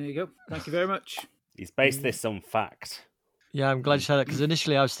 There you go. Thank you very much. He's based this on fact. Yeah, I'm glad you said that because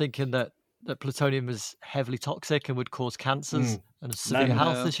initially I was thinking that plutonium is heavily toxic and would cause cancers and severe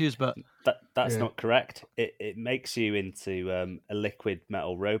health issues, but that's not correct. It makes you into a liquid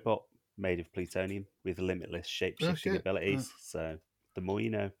metal robot made of plutonium with limitless shape-shifting abilities. So the more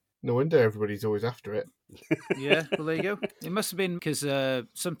you know. No wonder everybody's always after it. Yeah, well, there you go. It must have been because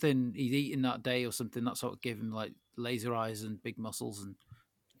something he'd eaten that day or something that sort of gave him like laser eyes and big muscles and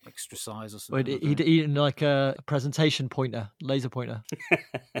extra size or something. He'd eaten like a presentation pointer, laser pointer.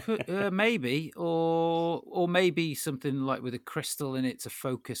 Maybe, or maybe something like with a crystal in it to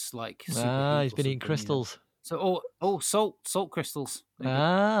focus like. He's been eating crystals. You know? So, salt crystals.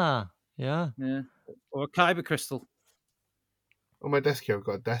 Yeah, or a kyber crystal. On my desk here, I've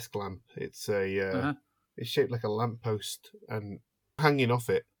got a desk lamp. It's it's shaped like a lamppost, and hanging off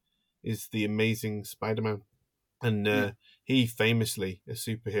it is the Amazing Spider-Man, and he famously a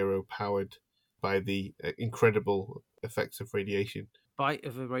superhero powered by the incredible effects of radiation. Bite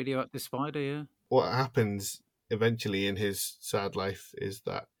of a radioactive spider, yeah. What happens eventually in his sad life is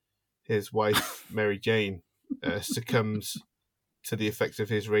that his wife Mary Jane succumbs to the effects of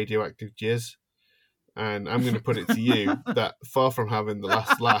his radioactive jizz. And I'm going to put it to you that far from having the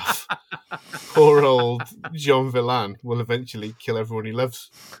last laugh, poor old Jean Villain will eventually kill everyone he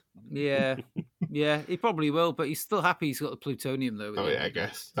loves. Yeah, yeah, he probably will, but he's still happy he's got the plutonium, though. Oh yeah, I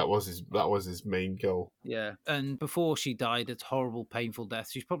guess that was his main goal. Yeah, and before she died, a horrible, painful death.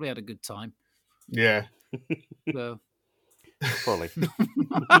 She's probably had a good time. Yeah. So. Probably.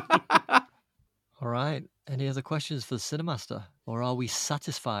 All right. Any other questions for the Cinemaster? Or are we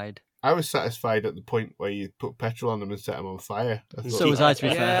satisfied? I was satisfied at the point where you put petrol on them and set them on fire. I thought, So was I, to be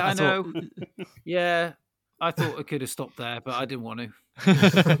fair. Yeah, I thought... know. Yeah, I thought I could have stopped there, but I didn't want to.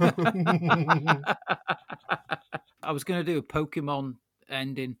 I was going to do a Pokemon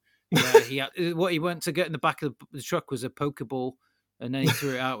ending where what he went to get in the back of the truck was a Pokeball, and then he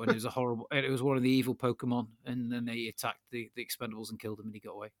threw it out when it was it was one of the evil Pokemon, and then they attacked the Expendables and killed him, and he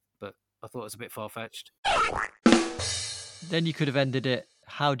got away. But I thought it was a bit far-fetched. Then you could have ended it.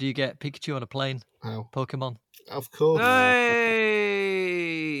 How do you get Pikachu on a plane? How? Pokemon. Of course. Hey!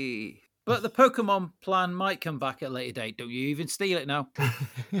 But the Pokemon plan might come back at a later date. Don't you even steal it now.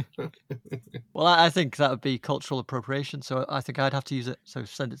 Well, I think that would be cultural appropriation, so I think I'd have to use it. So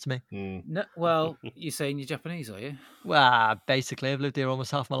send it to me. No, well, you're saying you're Japanese, are you? Well, basically, I've lived here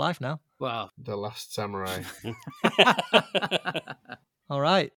almost half my life now. Well, The Last Samurai. All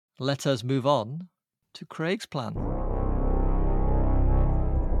right, let us move on to Craig's plan.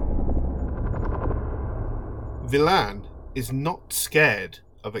 Villain is not scared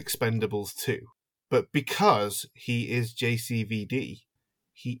of Expendables 2, but because he is JCVD,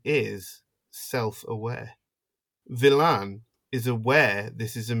 he is self-aware. Villain is aware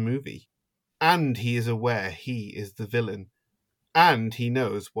this is a movie, and he is aware he is the villain, and he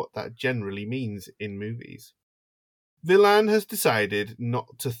knows what that generally means in movies. Villain has decided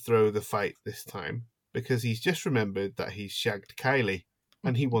not to throw the fight this time because he's just remembered that he's shagged Kylie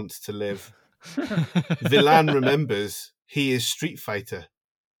and he wants to live. Villain remembers he is Street Fighter,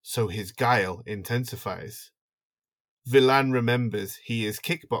 so his guile intensifies. Villain remembers he is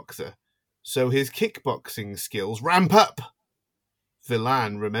kickboxer, so his kickboxing skills ramp up.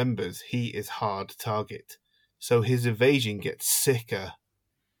 Villain remembers he is hard target, so his evasion gets sicker.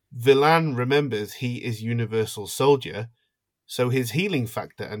 Villain remembers he is universal soldier, so his healing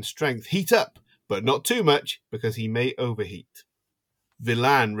factor and strength heat up, but not too much because he may overheat.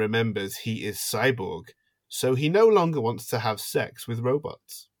 Villain remembers he is cyborg, so he no longer wants to have sex with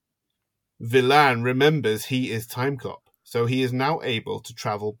robots. Villain remembers he is time cop, so he is now able to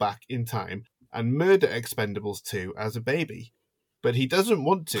travel back in time and murder Expendables 2 as a baby. But he doesn't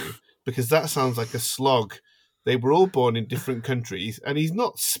want to, because that sounds like a slog. They were all born in different countries, and he's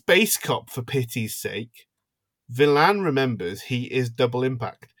not space cop for pity's sake. Villain remembers he is double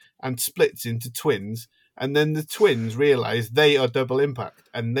impact and splits into twins, and then the twins realise they are double impact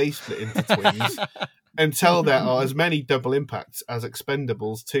and they split into twins until there are as many double impacts as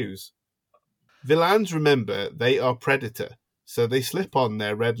Expendables 2s. Villains remember they are Predator, so they slip on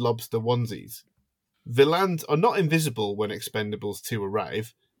their Red Lobster onesies. Villains are not invisible when Expendables 2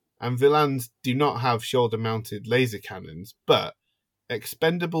 arrive, and villains do not have shoulder-mounted laser cannons, but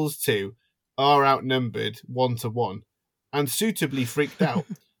Expendables 2 are outnumbered 1-1 and suitably freaked out.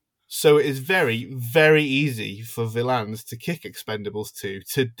 So it is very, very easy for villains to kick Expendables 2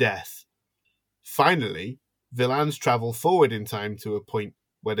 to death. Finally, villains travel forward in time to a point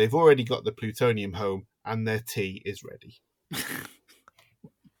where they've already got the plutonium home and their tea is ready.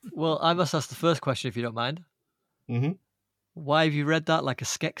 Well, I must ask the first question, if you don't mind. Mm-hmm. Why have you read that like a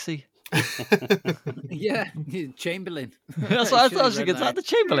Skeksis? yeah, Chamberlain. That's what I was thinking. It's like the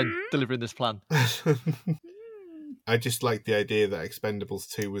Chamberlain delivering this plan. I just like the idea that Expendables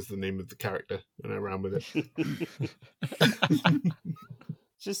 2 was the name of the character, and I ran with it.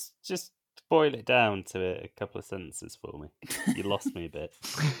 Just boil it down to a couple of sentences for me. You lost me a bit.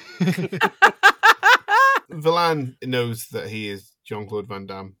 Villain knows that he is Jean-Claude Van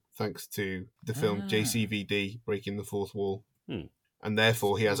Damme, thanks to the film JCVD, Breaking the Fourth Wall. And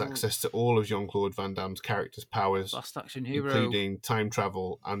therefore he has access to all of Jean-Claude Van Damme's character's powers, Last action hero, including time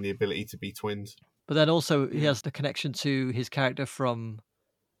travel and the ability to be twins. But then also he has the connection to his character from,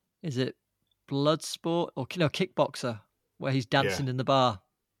 is it Bloodsport or Kickboxer, where he's dancing in the bar.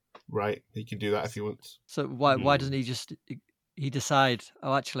 Right, he can do that if he wants. So why doesn't he decide,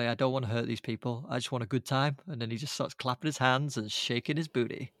 oh, actually, I don't want to hurt these people. I just want a good time. And then he just starts clapping his hands and shaking his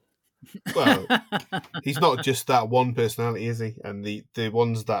booty. Well, he's not just that one personality, is he? And the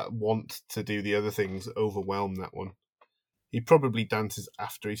ones that want to do the other things overwhelm that one. He probably dances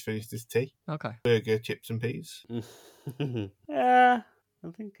after he's finished his tea. Okay. Burger, chips and peas. Yeah,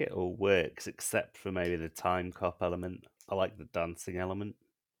 I think it all works, except for maybe the time cop element. I like the dancing element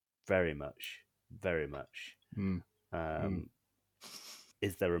very much, very much. Mm.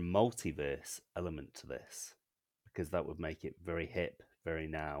 Is there a multiverse element to this? Because that would make it very hip, very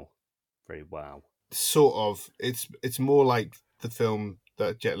now, very wow. Sort of. It's more like the film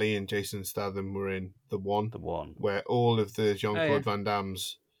that Jet Li and Jason Statham were in, The One, where all of the Jean-Claude Van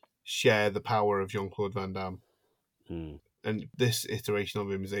Dammes share the power of Jean-Claude Van Damme. And this iteration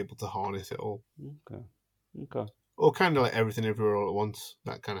of him is able to harness it all. Okay. Or kind of like Everything Everywhere All at Once.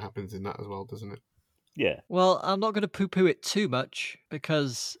 That kind of happens in that as well, doesn't it? Yeah. Well, I'm not going to poo-poo it too much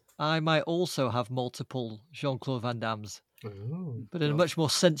because I might also have multiple Jean-Claude Van Dammes, but in a much more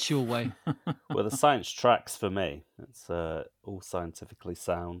sensual way. Well, the science tracks for me. It's all scientifically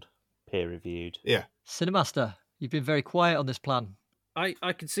sound, peer-reviewed. Yeah. Cinemaster, you've been very quiet on this plan.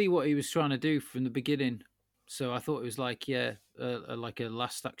 I could see what he was trying to do from the beginning. So I thought it was like, like a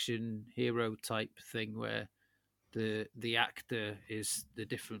last action hero type thing where the actor is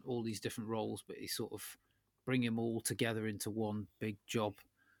all these different roles, but he sort of bring them all together into one big job.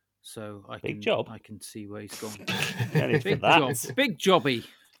 So I can see where he's gone. Big jobby.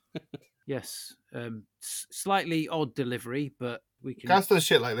 Yes, slightly odd delivery, but we can. Gaz does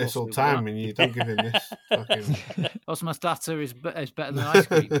shit like this all the time, and you don't give him this. Fucking... Osmastata is better than ice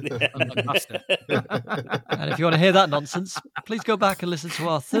cream. And if you want to hear that nonsense, please go back and listen to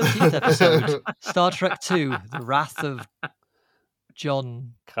our 13th episode, Star Trek II, The Wrath of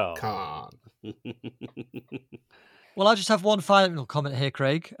John Khan. Well, I just have one final comment here,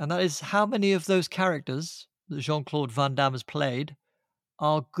 Craig, and that is how many of those characters that Jean-Claude Van Damme has played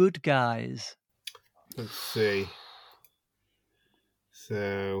are good guys? Let's see.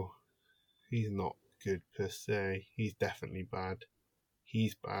 So, he's not good per se. He's definitely bad.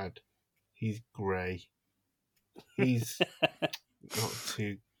 He's bad. He's grey. He's not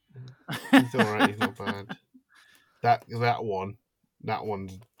too... He's alright, he's not bad. That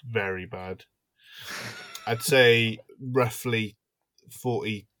one's very bad. I'd say roughly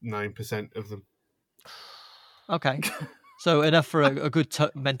 49% of them. Okay. So enough for a good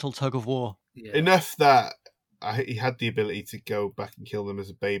mental tug of war. Yeah. Enough that he had the ability to go back and kill them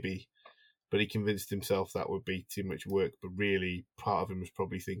as a baby, but he convinced himself that would be too much work. But really, part of him was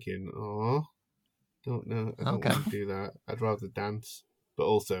probably thinking, oh, don't know. I don't want to do that. I'd rather dance. But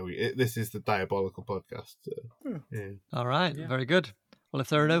also, this is the Diabolical podcast. So, yeah. All right. Yeah. Very good. Well, if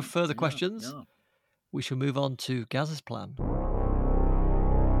there are no further questions, we shall move on to Gaz's plan.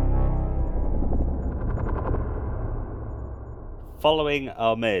 Following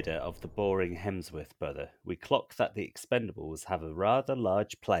our murder of the boring Hemsworth brother, we clock that the Expendables have a rather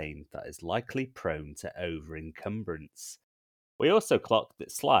large plane that is likely prone to over-encumbrance. We also clock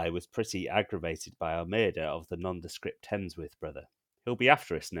that Sly was pretty aggravated by our murder of the nondescript Hemsworth brother. He'll be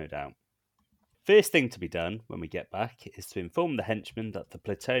after us, no doubt. First thing to be done when we get back is to inform the henchmen that the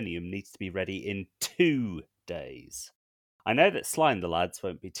plutonium needs to be ready in 2 days. I know that Sly and the lads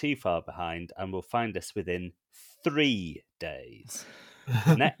won't be too far behind and will find us within 3 days.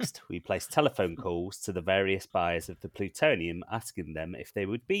 Next, we place telephone calls to the various buyers of the plutonium, asking them if they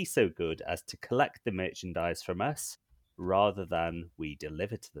would be so good as to collect the merchandise from us rather than we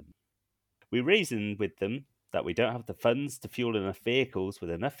deliver to them. We reason with them that we don't have the funds to fuel enough vehicles with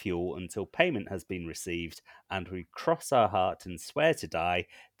enough fuel until payment has been received, and we cross our heart and swear to die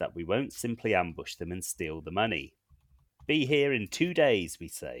that we won't simply ambush them and steal the money. Be here in 2 days, we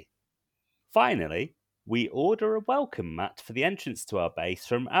say. Finally, we order a welcome mat for the entrance to our base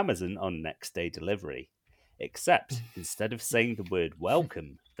from Amazon on next day delivery. Except, instead of saying the word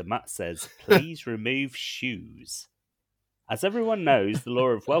welcome, the mat says, please remove shoes. As everyone knows, the law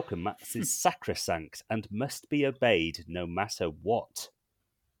of welcome mats is sacrosanct and must be obeyed no matter what.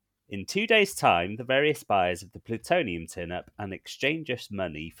 In 2 days' time, the various buyers of the plutonium turn up and exchange us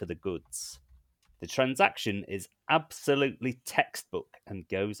money for the goods. The transaction is absolutely textbook and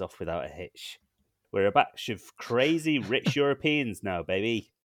goes off without a hitch. We're a batch of crazy rich Europeans now,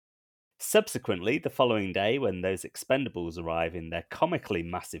 baby. Subsequently, the following day, when those Expendables arrive in their comically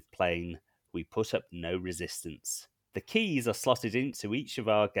massive plane, we put up no resistance. The keys are slotted into each of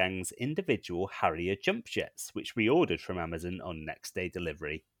our gang's individual Harrier jump jets, which we ordered from Amazon on next day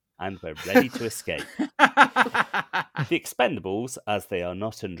delivery, and we're ready to escape. The Expendables, as they are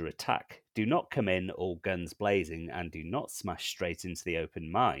not under attack, do not come in all guns blazing and do not smash straight into the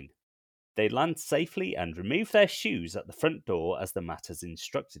open mine. They land safely and remove their shoes at the front door as the mat has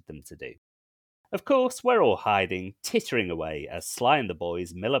instructed them to do. Of course, we're all hiding, tittering away as Sly and the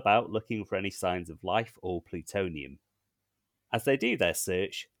boys mill about looking for any signs of life or plutonium. As they do their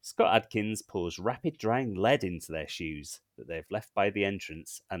search, Scott Adkins pours rapid drying lead into their shoes that they've left by the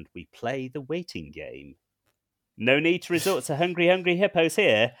entrance, and we play the waiting game. No need to resort to hungry hippos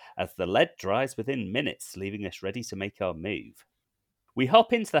here, as the lead dries within minutes, leaving us ready to make our move. We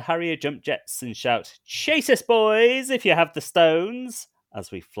hop into the Harrier jump jets and shout, "Chase us, boys, if you have the stones!"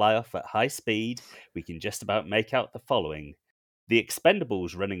 As we fly off at high speed, we can just about make out the following. The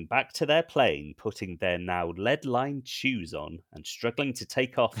Expendables running back to their plane, putting their now lead-lined shoes on and struggling to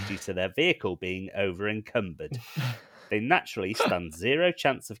take off due to their vehicle being over-encumbered. They naturally stand zero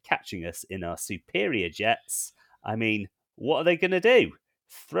chance of catching us in our superior jets. I mean, what are they going to do?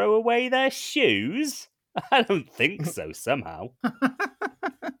 Throw away their shoes? I don't think so, somehow.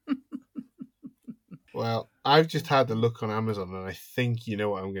 Well, I've just had a look on Amazon and I think you know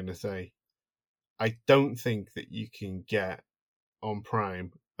what I'm going to say. I don't think that you can get on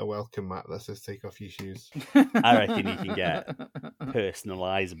Prime a welcome mat that says take off your shoes. I reckon you can get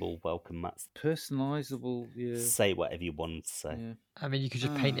personalisable welcome mats. Personalisable, yeah. Say whatever you want to say. Yeah. I mean, you could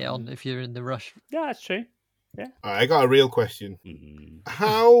just paint it on if you're in the rush. Yeah, that's true. Yeah. All right, I got a real question.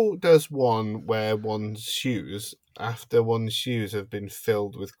 How does one wear one's shoes after one's shoes have been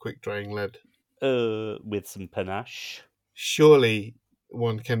filled with quick drying lead? With some panache. Surely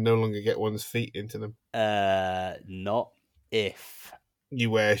one can no longer get one's feet into them. Not if. You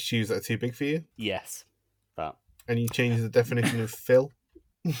wear shoes that are too big for you, Yes, that. and you change the definition of fill.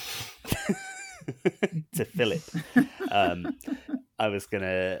 To Philip. I was going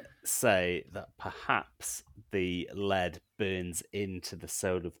to say that perhaps the lead burns into the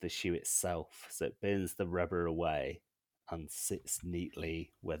sole of the shoe itself, so it burns the rubber away and sits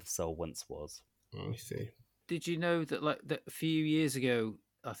neatly where the sole once was. Oh, I see. Did you know that that a few years ago,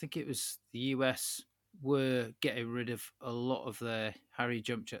 I think it was the US, were getting rid of a lot of their Harrier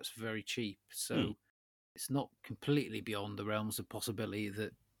jump jets for very cheap. So it's not completely beyond the realms of possibility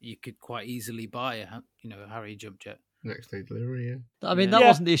that you could quite easily buy a Harrier jump jet. Next day delivery, yeah. I mean, that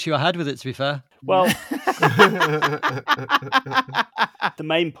wasn't the issue I had with it, to be fair. Well, the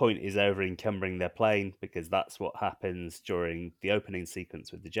main point is over encumbering their plane, because that's what happens during the opening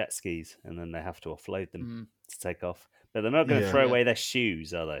sequence with the jet skis, and then they have to offload them to take off. But they're not going to throw away their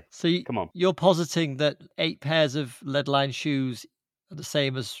shoes, are they? So Come on. You're positing that 8 pairs of lead-lined shoes are the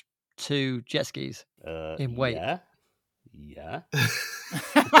same as 2 jet skis in weight? Yeah.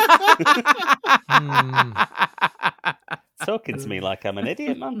 Talking to me like I'm an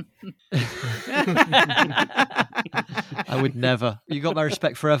idiot, man. I would never. You got my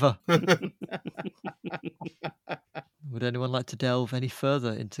respect forever. Would anyone like to delve any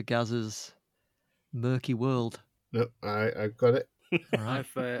further into Gaz's murky world? No, I've got it. All right.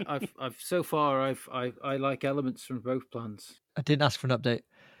 I've so far I like elements from both plans. I didn't ask for an update.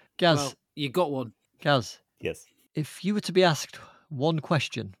 Gaz. Well, you got one. Gaz. Yes. If you were to be asked one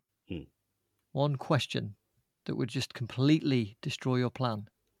question that would just completely destroy your plan,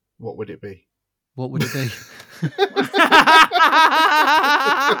 what would it be? What would it be?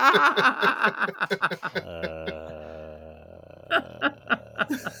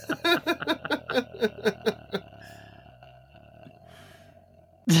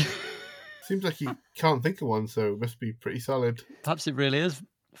 Seems like you can't think of one, so it must be pretty solid. Perhaps it really is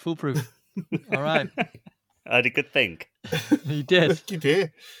foolproof. All right. I had a good think. You did. You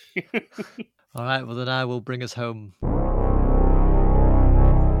did. All right, well, then I will bring us home.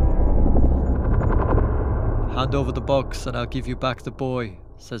 Hand over the box and I'll give you back the boy,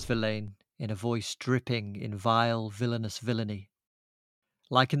 says Verlaine, in a voice dripping in vile, villainous villainy.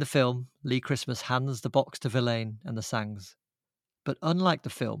 Like in the film, Lee Christmas hands the box to Verlaine and the Sangs. But unlike the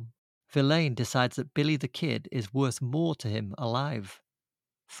film, Verlaine decides that Billy the Kid is worth more to him alive.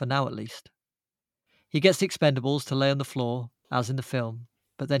 For now, at least. He gets the Expendables to lay on the floor, as in the film,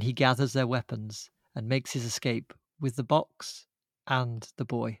 but then he gathers their weapons and makes his escape with the box and the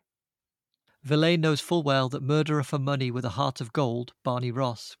boy. Verlaine knows full well that murderer for money with a heart of gold, Barney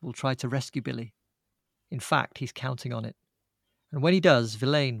Ross, will try to rescue Billy. In fact, he's counting on it. And when he does,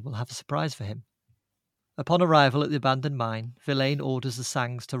 Verlaine will have a surprise for him. Upon arrival at the abandoned mine, Verlaine orders the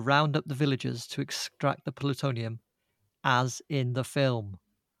Sangs to round up the villagers to extract the plutonium, as in the film.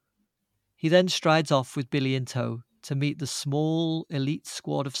 He then strides off with Billy in tow to meet the small elite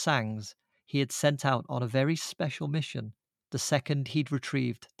squad of Sangs he had sent out on a very special mission the second he'd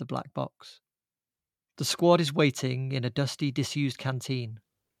retrieved the black box. The squad is waiting in a dusty, disused canteen.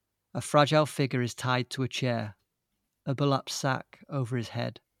 A fragile figure is tied to a chair, a burlap sack over his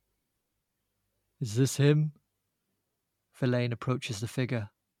head. Is this him? Verlaine approaches the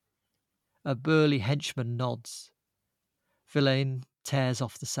figure. A burly henchman nods. Verlaine tears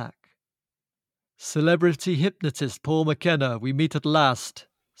off the sack. Celebrity hypnotist Paul McKenna, we meet at last,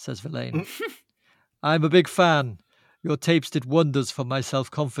 says Verlaine. I'm a big fan. Your tapes did wonders for my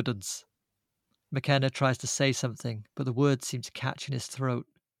self-confidence. McKenna tries to say something, but the words seem to catch in his throat.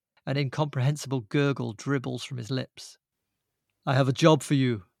 An incomprehensible gurgle dribbles from his lips. I have a job for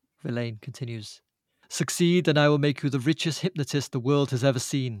you, Verlaine continues. Succeed and I will make you the richest hypnotist the world has ever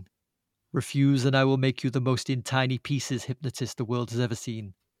seen. Refuse and I will make you the most in tiny pieces hypnotist the world has ever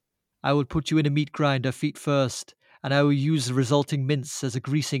seen. I will put you in a meat grinder feet first, and I will use the resulting mince as a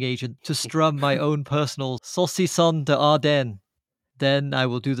greasing agent to strum my own personal saucisson de Ardennes. Then I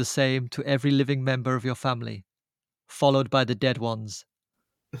will do the same to every living member of your family, followed by the dead ones.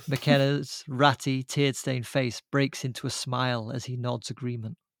 McKenna's ratty, tear-stained face breaks into a smile as he nods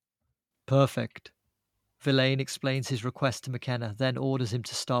agreement. Perfect. Verlaine explains his request to McKenna, then orders him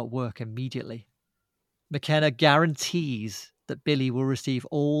to start work immediately. McKenna guarantees that Billy will receive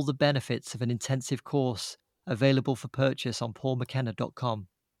all the benefits of an intensive course available for purchase on paulmckenna.com.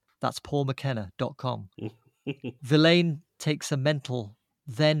 That's paulmckenna.com. Verlaine takes a mental,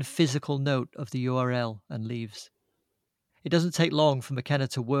 then physical note of the URL and leaves. It doesn't take long for McKenna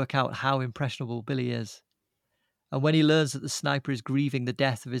to work out how impressionable Billy is. And when he learns that the sniper is grieving the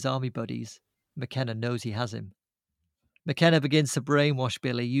death of his army buddies, McKenna knows he has him. McKenna begins to brainwash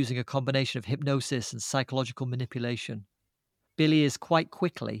Billy using a combination of hypnosis and psychological manipulation. Billy is quite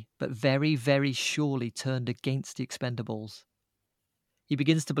quickly, but very, very surely turned against the Expendables. He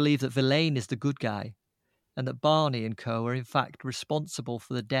begins to believe that Verlaine is the good guy, and that Barney and co are in fact responsible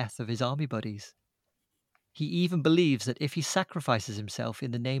for the death of his army buddies. He even believes that if he sacrifices himself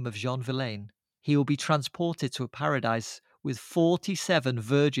in the name of Jean Verlaine, he will be transported to a paradise with 47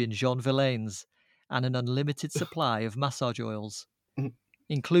 virgin Jean Verlaines and an unlimited supply of massage oils,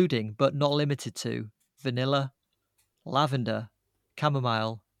 including, but not limited to, vanilla, lavender,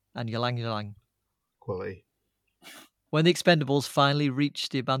 chamomile, and ylang ylang. Quality. When the Expendables finally reach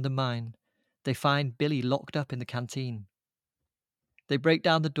the abandoned mine, they find Billy locked up in the canteen. They break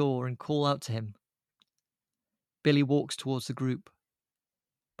down the door and call out to him. Billy walks towards the group.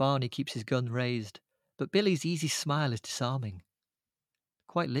 Barney keeps his gun raised, but Billy's easy smile is disarming.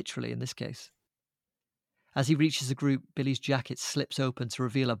 Quite literally in this case. As he reaches the group, Billy's jacket slips open to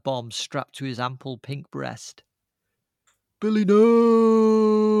reveal a bomb strapped to his ample pink breast. Billy, no!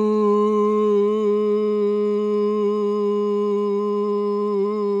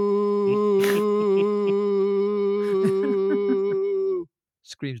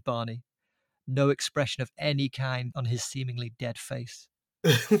 Screams Barney. No expression of any kind on his seemingly dead face.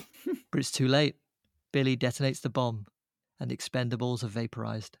 But it's too late. Billy detonates the bomb, and the Expendables are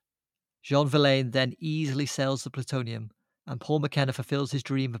vaporized. Jean Verlaine then easily sells the plutonium, and Paul McKenna fulfills his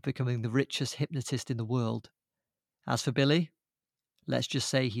dream of becoming the richest hypnotist in the world. As for Billy, let's just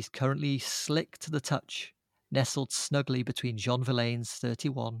say he's currently slick to the touch, nestled snugly between Jean Verlaine's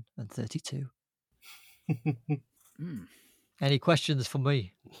 31 and 32. Any questions for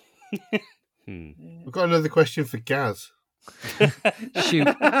me? We've got another question for Gaz. Shoot.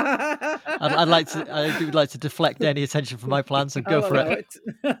 I would like to deflect any attention from my plan, so go for it.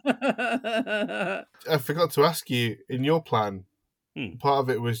 I forgot to ask you, in your plan, part of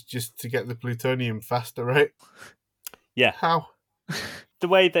it was just to get the plutonium faster, right? Yeah. How? The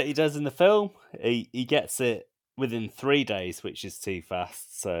way that he does in the film, he gets it within 3 days, which is too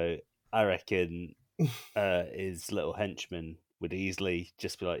fast. So I reckon his little henchman would easily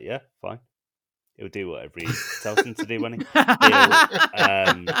just be like, yeah, fine. He'll do whatever he tells them to do when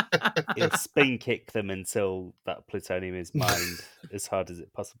he'll spin kick them until that plutonium is mined as hard as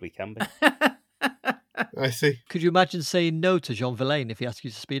it possibly can be. I see. Could you imagine saying no to Jean Verlaine if he asked you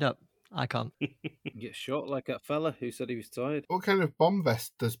to speed up? I can't. Get shot like that fella who said he was tired. What kind of bomb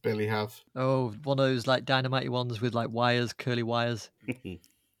vest does Billy have? Oh, one of those like dynamite ones with like wires, curly wires.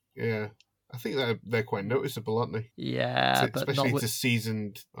 Yeah. I think they're quite noticeable, aren't they? Yeah, but especially not to with,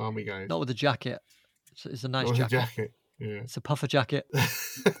 seasoned army guys. not with the jacket. It's a nice Not with jacket. the jacket. Yeah. It's a puffer jacket.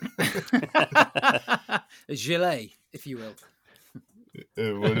 A gilet, if you will.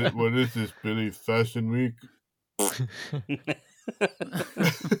 What is this, Billy? Fashion Week?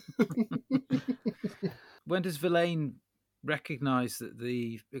 When does Verlaine recognise that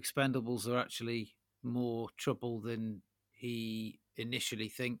the Expendables are actually more trouble than he initially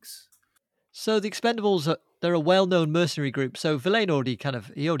thinks? So the Expendables, they're a well-known mercenary group. So Verlaine already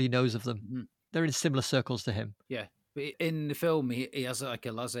knows of them. Mm-hmm. They're in similar circles to him. Yeah. But in the film, he has like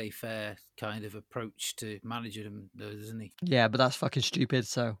a laissez-faire kind of approach to managing them, doesn't he? Yeah, but that's fucking stupid.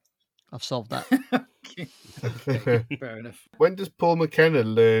 So I've solved that. Okay, fair enough. When does Paul McKenna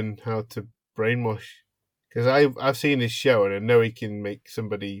learn how to brainwash? Because I've seen his show and I know he can make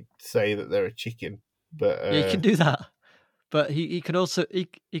somebody say that they're a chicken. But yeah, he can do that. But he can also he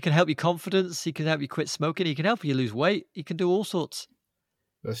can help your confidence. He can help you quit smoking. He can help you lose weight. He can do all sorts.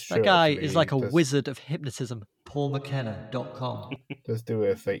 That's That true. guy actually. is like a He does- wizard of hypnotism. PaulMcKenna.com. Does do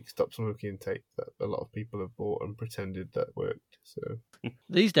a fake stop smoking tape that a lot of people have bought and pretended that worked. So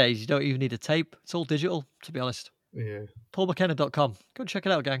These days, you don't even need a tape. It's all digital, to be honest. yeah. PaulMcKenna.com. Go and check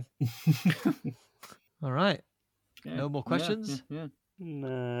it out, gang. All right. Yeah, No more yeah, questions? Yeah.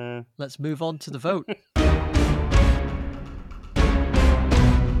 No. Let's move on to the vote.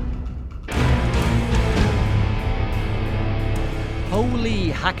 Holy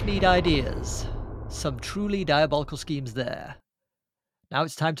hackneyed ideas. Some truly diabolical schemes there. Now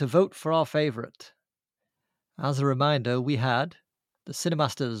it's time to vote for our favourite. As a reminder, we had the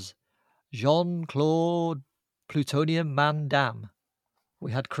Cinemasters Jean-Claude Plutonium Man Dam.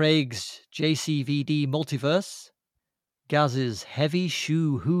 We had Craig's JCVD Multiverse, Gaz's Heavy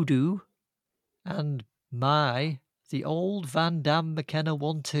Shoe Hoodoo, and my The Old Van Damme McKenna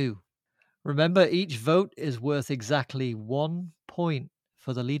 1-2. Remember, each vote is worth exactly 1 point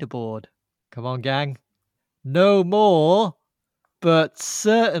for the leaderboard. Come on, gang. No more, but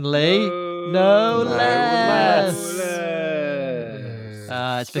certainly no less.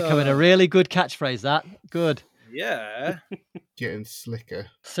 It's becoming a really good catchphrase, that. Good. Yeah. Getting slicker.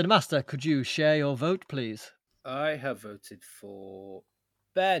 Cinemaster, could you share your vote, please? I have voted for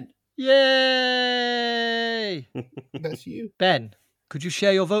Ben. Yay! That's you. Ben, could you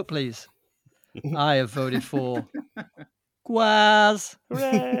share your vote, please? I have voted for Gwaz.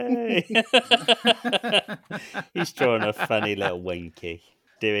 Hooray! He's drawing a funny little winky,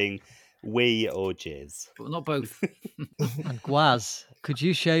 doing wee or jizz. But not both. And Gwaz, could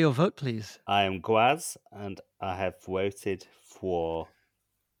you share your vote, please? I am Gwaz, and I have voted for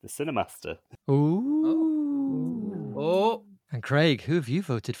the Cinemaster. Ooh. Oh. And Craig, who have you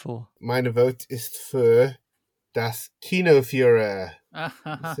voted for? Meine vote ist für das Kinoführer.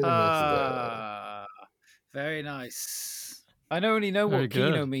 Cinemaster. Very nice. I only know Very what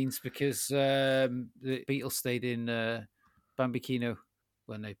Kino good. means because the Beatles stayed in Bambi Kino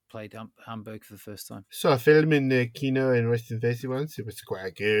when they played Hamburg for the first time. Saw a film in the Kino in Western Face once. It was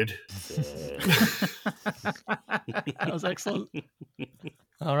quite good. That was excellent.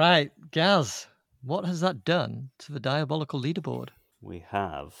 All right, Gaz, what has that done to the diabolical leaderboard? We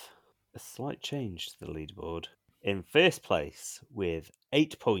have a slight change to the leaderboard. In first place with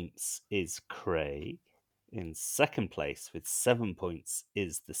 8 points is Craig. In second place with 7 points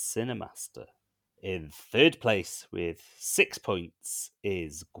is the Cinemaster. In third place with 6 points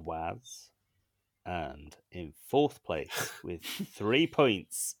is Gwaz. And in fourth place with 3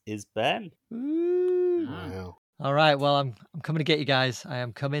 points is Ben. Ooh. Wow. All right, well, I'm coming to get you guys. I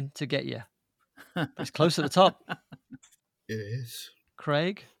am coming to get you. But it's close at the top. It is.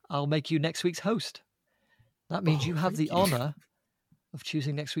 Craig, I'll make you next week's host. That means you have thank the you. honour of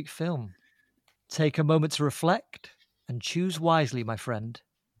choosing next week's film. Take a moment to reflect and choose wisely, my friend.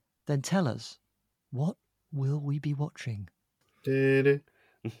 Then tell us, what will we be watching? Da-da.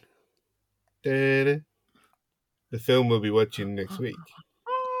 Da-da. The film we'll be watching next week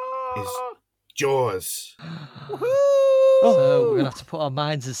is Jaws. So we're going to have to put our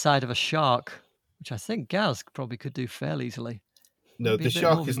minds inside of a shark, which I think Gaz probably could do fairly easily. No, Maybe the a bit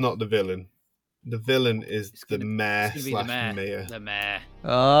shark more- is not the villain. The villain is the mayor It's gonna be slash mayor. The mayor.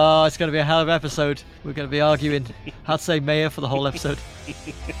 Oh, it's going to be a hell of an episode. We're going to be arguing how to say mayor for the whole episode.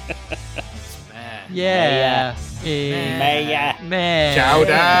 Mayor. Yeah. Mayor. Mayor.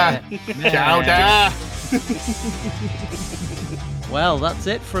 Chowder! Chowder! Well, that's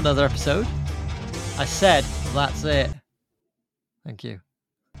it for another episode. I said that's it. Thank you.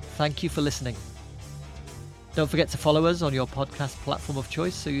 Thank you for listening. Don't forget to follow us on your podcast platform of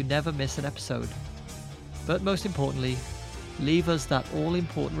choice so you never miss an episode. But most importantly, leave us that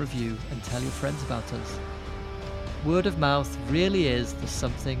all-important review and tell your friends about us. Word of mouth really is the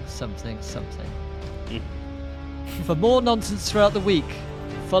something. For more nonsense throughout the week,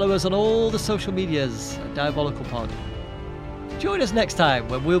 follow us on all the social medias at Diabolical Pod. Join us next time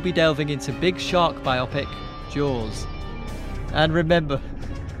when we'll be delving into big shark biopic, Jaws. And remember,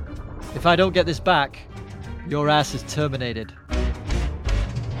 if I don't get this back, your ass is terminated.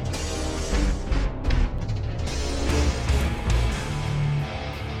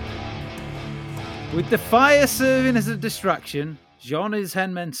 With the fire serving as a distraction, John is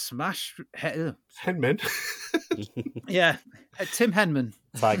Henman smash. Henman. Yeah, Tim Henman.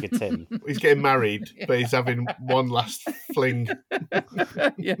 Tiger Tim. He's getting married, but he's having one last fling.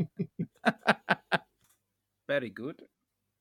 Yeah. Very good.